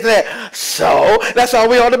 they this and that. So, that's all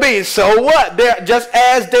we ought to be. So what? Just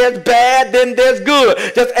as there's bad, then there's good.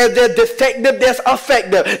 Just as there's defective, there's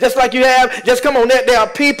effective. Just like you have, there are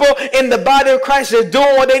people in the body of Christ that's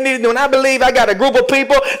doing what they need to do. And I believe I got a group of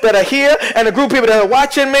people that are here and a group of people that are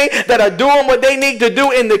watching me that are doing what they need to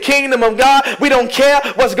do in the kingdom of God. We don't care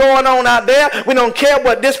what's going on out there. We don't care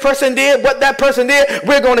what this person did, what that person did.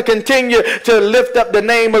 We're going to continue to lift up the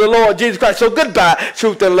name of the Lord Jesus Christ. So goodbye,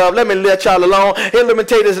 truth and love. Let me let y'all alone. Here, let me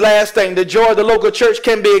tell you this last thing. The joy of the local church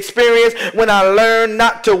can be experienced when I learn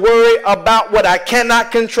not to worry about what I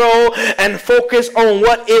cannot control and focus on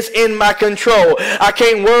what is in my control. I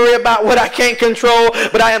can't worry about what I can't control,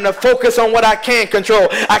 but I am to focus on what I can control.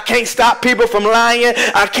 I can't stop people from lying.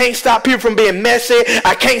 I can't stop people from being messy.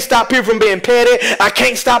 I can't stop people from being petty. I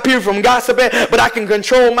can't stop people from gossiping, but I can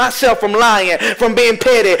control myself from lying, from being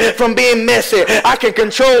petty, from being messy. I can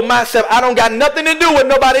control myself. I don't got nothing to do with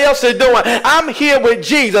nobody else is doing. I'm here with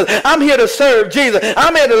Jesus. I'm here to serve Jesus.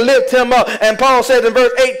 I'm here to lift him up. And Paul says in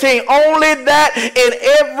verse 18, only that in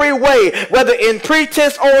every way, whether in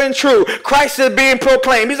pretense or in truth, Christ is being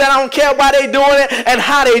proclaimed. He said, I don't care why they doing it and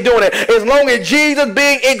how they doing it, as long as Jesus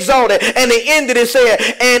being exalted. And the end of it said,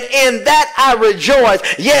 and in that I rejoice.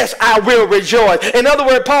 Yes, I will rejoice. In other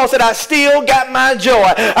words, Paul said, I still got my joy.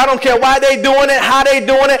 I don't care why they doing it, how they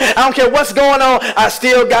doing it. I don't care what's going on. I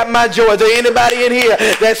still got my joy. Is there anybody in here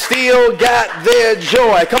that still got their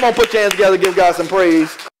joy? Come on, put your hands together. Give God some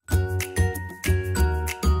praise.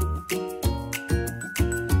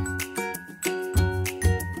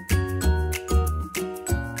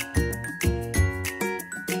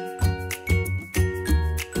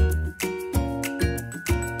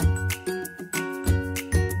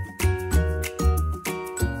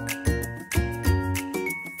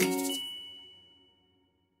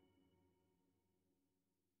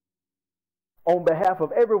 On behalf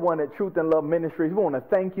of everyone at Truth and Love Ministries, we want to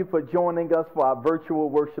thank you for joining us for our virtual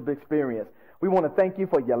worship experience. We want to thank you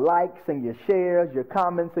for your likes and your shares, your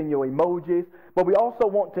comments and your emojis. But we also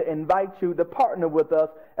want to invite you to partner with us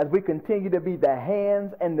as we continue to be the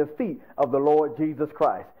hands and the feet of the Lord Jesus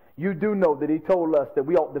Christ. You do know that he told us that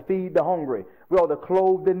we ought to feed the hungry, we ought to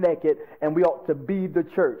clothe the naked, and we ought to be the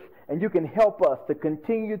church. And you can help us to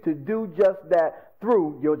continue to do just that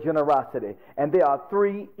through your generosity. And there are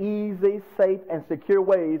 3 easy, safe, and secure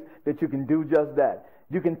ways that you can do just that.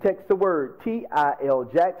 You can text the word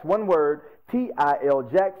TILJAX, one word,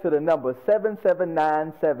 TILJAX to the number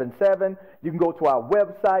 77977. You can go to our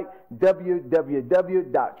website,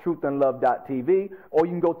 www.truthandlove.tv, or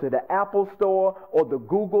you can go to the Apple Store or the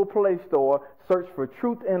Google Play Store, search for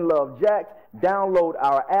Truth and Love Jax, download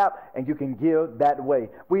our app, and you can give that way.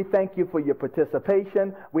 We thank you for your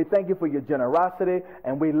participation. We thank you for your generosity,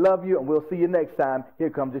 and we love you, and we'll see you next time. Here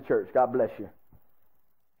comes the church. God bless you.